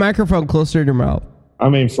get that microphone closer to your mouth. I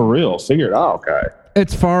mean, for real. Figure it out, guy.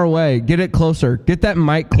 It's far away. Get it closer. Get that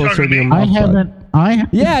mic closer to your mouth.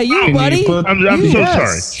 Yeah, you, buddy. I'm so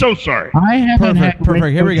sorry. So sorry. I haven't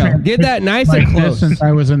Perfect. Here we go. Get that nice and close. Since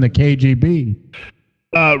I was in the KGB.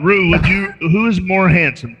 Rue, who is more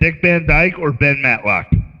handsome, Dick Van Dyke or Ben Matlock?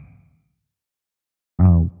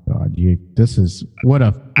 Oh God, this is what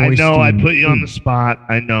a. I know I put you on the spot.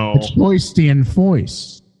 I know. It's Foistian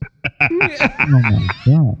voice. Oh my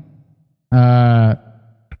God.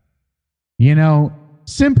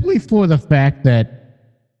 Simply for the fact that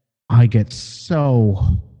I get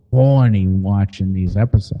so horny watching these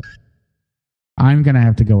episodes, I'm gonna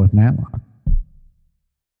have to go with Matlock.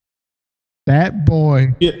 That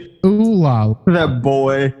boy, ooh la, that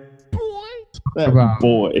boy, that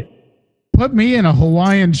boy. Put me in a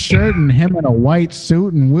Hawaiian shirt and him in a white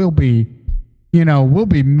suit, and we'll be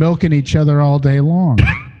milking each other all day long.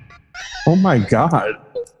 Oh my God!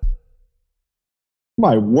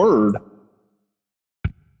 My word,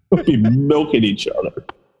 we'll be milking each other.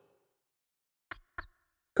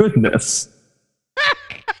 Goodness.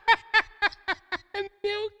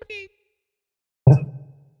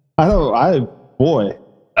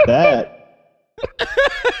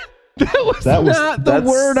 That was not the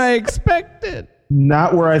word I expected.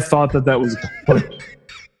 Not where I thought that was going.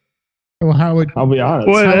 Well, I'll be honest.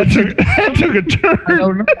 Boy, that took a turn. I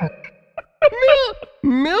don't know.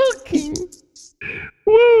 Milking.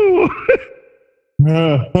 Woo!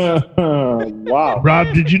 Wow.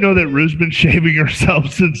 Rob, did you know that Rue's been shaving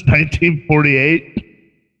herself since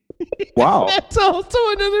 1948? Wow. That's also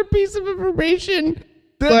another piece of information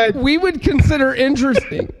that we would consider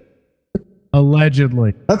interesting.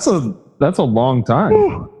 Allegedly. That's a long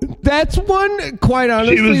time. That's one, quite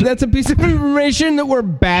honestly, that's a piece of information that we're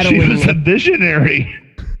battling. She was a visionary.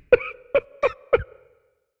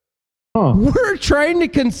 Huh. We're trying to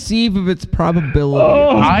conceive of its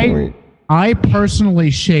probability. I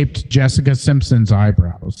personally shaped Jessica Simpson's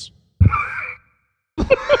eyebrows.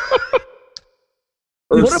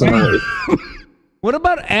 What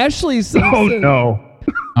about Ashley Simpson? Oh, no.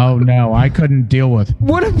 Oh, no. I couldn't deal with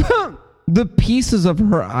What about the pieces of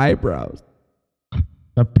her eyebrows?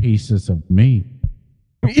 the pieces of me.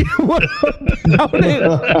 What about it?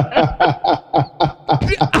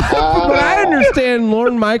 But I understand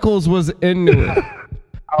Lorne Michaels was into it.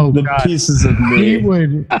 Oh, The God. pieces of me. He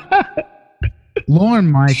would.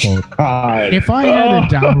 Lorne Michaels. God. If I had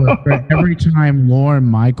 $1 for every time Lorne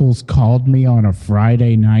Michaels called me on a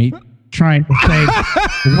Friday night trying to say,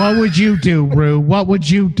 what would you do, Rue? What would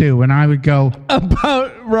you do? And I would go,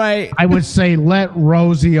 About right. I would say, let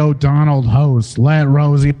Rosie O'Donnell host. Let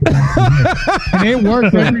Rosie O'Donnell host. And it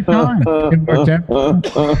worked every time. It worked every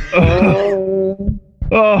time.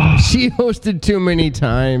 Oh, She hosted too many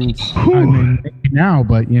times. I mean, now,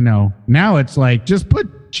 but now it's like, just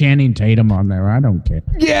put Channing Tatum on there. I don't care.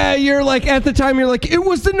 Yeah, you're like, at the time, you're like, it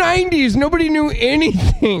was the 90s. Nobody knew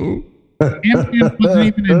anything. Champion wasn't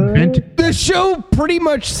even invented. The show pretty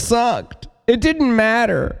much sucked. It didn't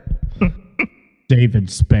matter. David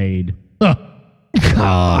Spade. Ugh.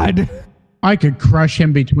 God. I could crush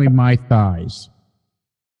him between my thighs.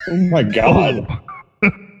 Oh my God.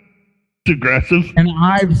 it's aggressive. And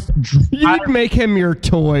You'd make him your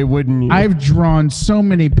toy, wouldn't you? I've drawn so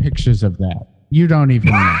many pictures of that. You don't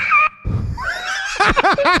even know.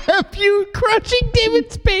 Have you crushing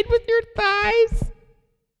David Spade with your thighs?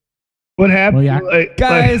 What happened? Well, yeah.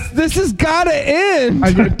 Guys, this has got to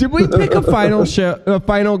end. Did we pick a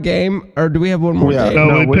final game, or do we have one more game?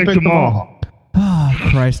 No, we picked them all. Oh,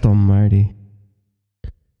 Christ almighty.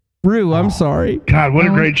 Rue, I'm sorry. God, what a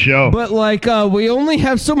great show. But, like, we only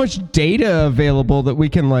have so much data available that we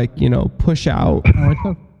can, like, push out.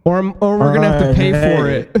 Or we're going to have to pay for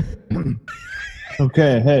it.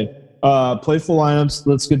 Okay, hey. Playful lineups.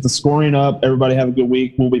 Let's get the scoring up. Everybody have a good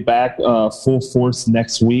week. We'll be back full force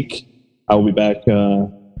next week. I will be back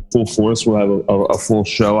full force. We'll have a full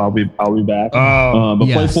show. I'll be back. But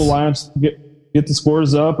yes. Playful lineups. Get the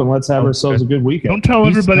scores up and let's have ourselves a good weekend. Don't tell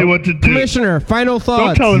everybody what to do. Commissioner, final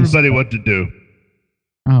thoughts. Don't tell everybody what to do.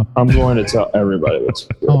 Oh, I'm going to tell everybody what's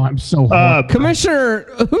to do. oh, I'm so hot. Commissioner,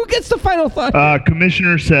 who gets the final thought?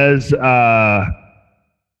 Commissioner says,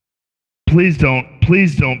 please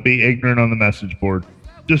don't be ignorant on the message board.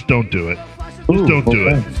 Just don't do it. Just don't do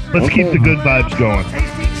it. Let's keep the good vibes going.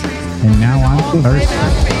 And now I'm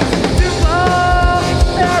thirsty.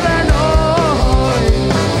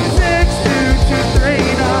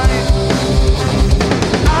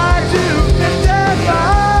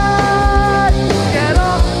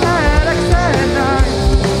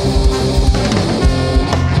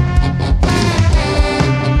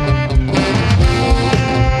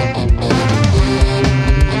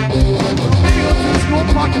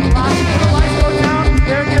 Parking lot.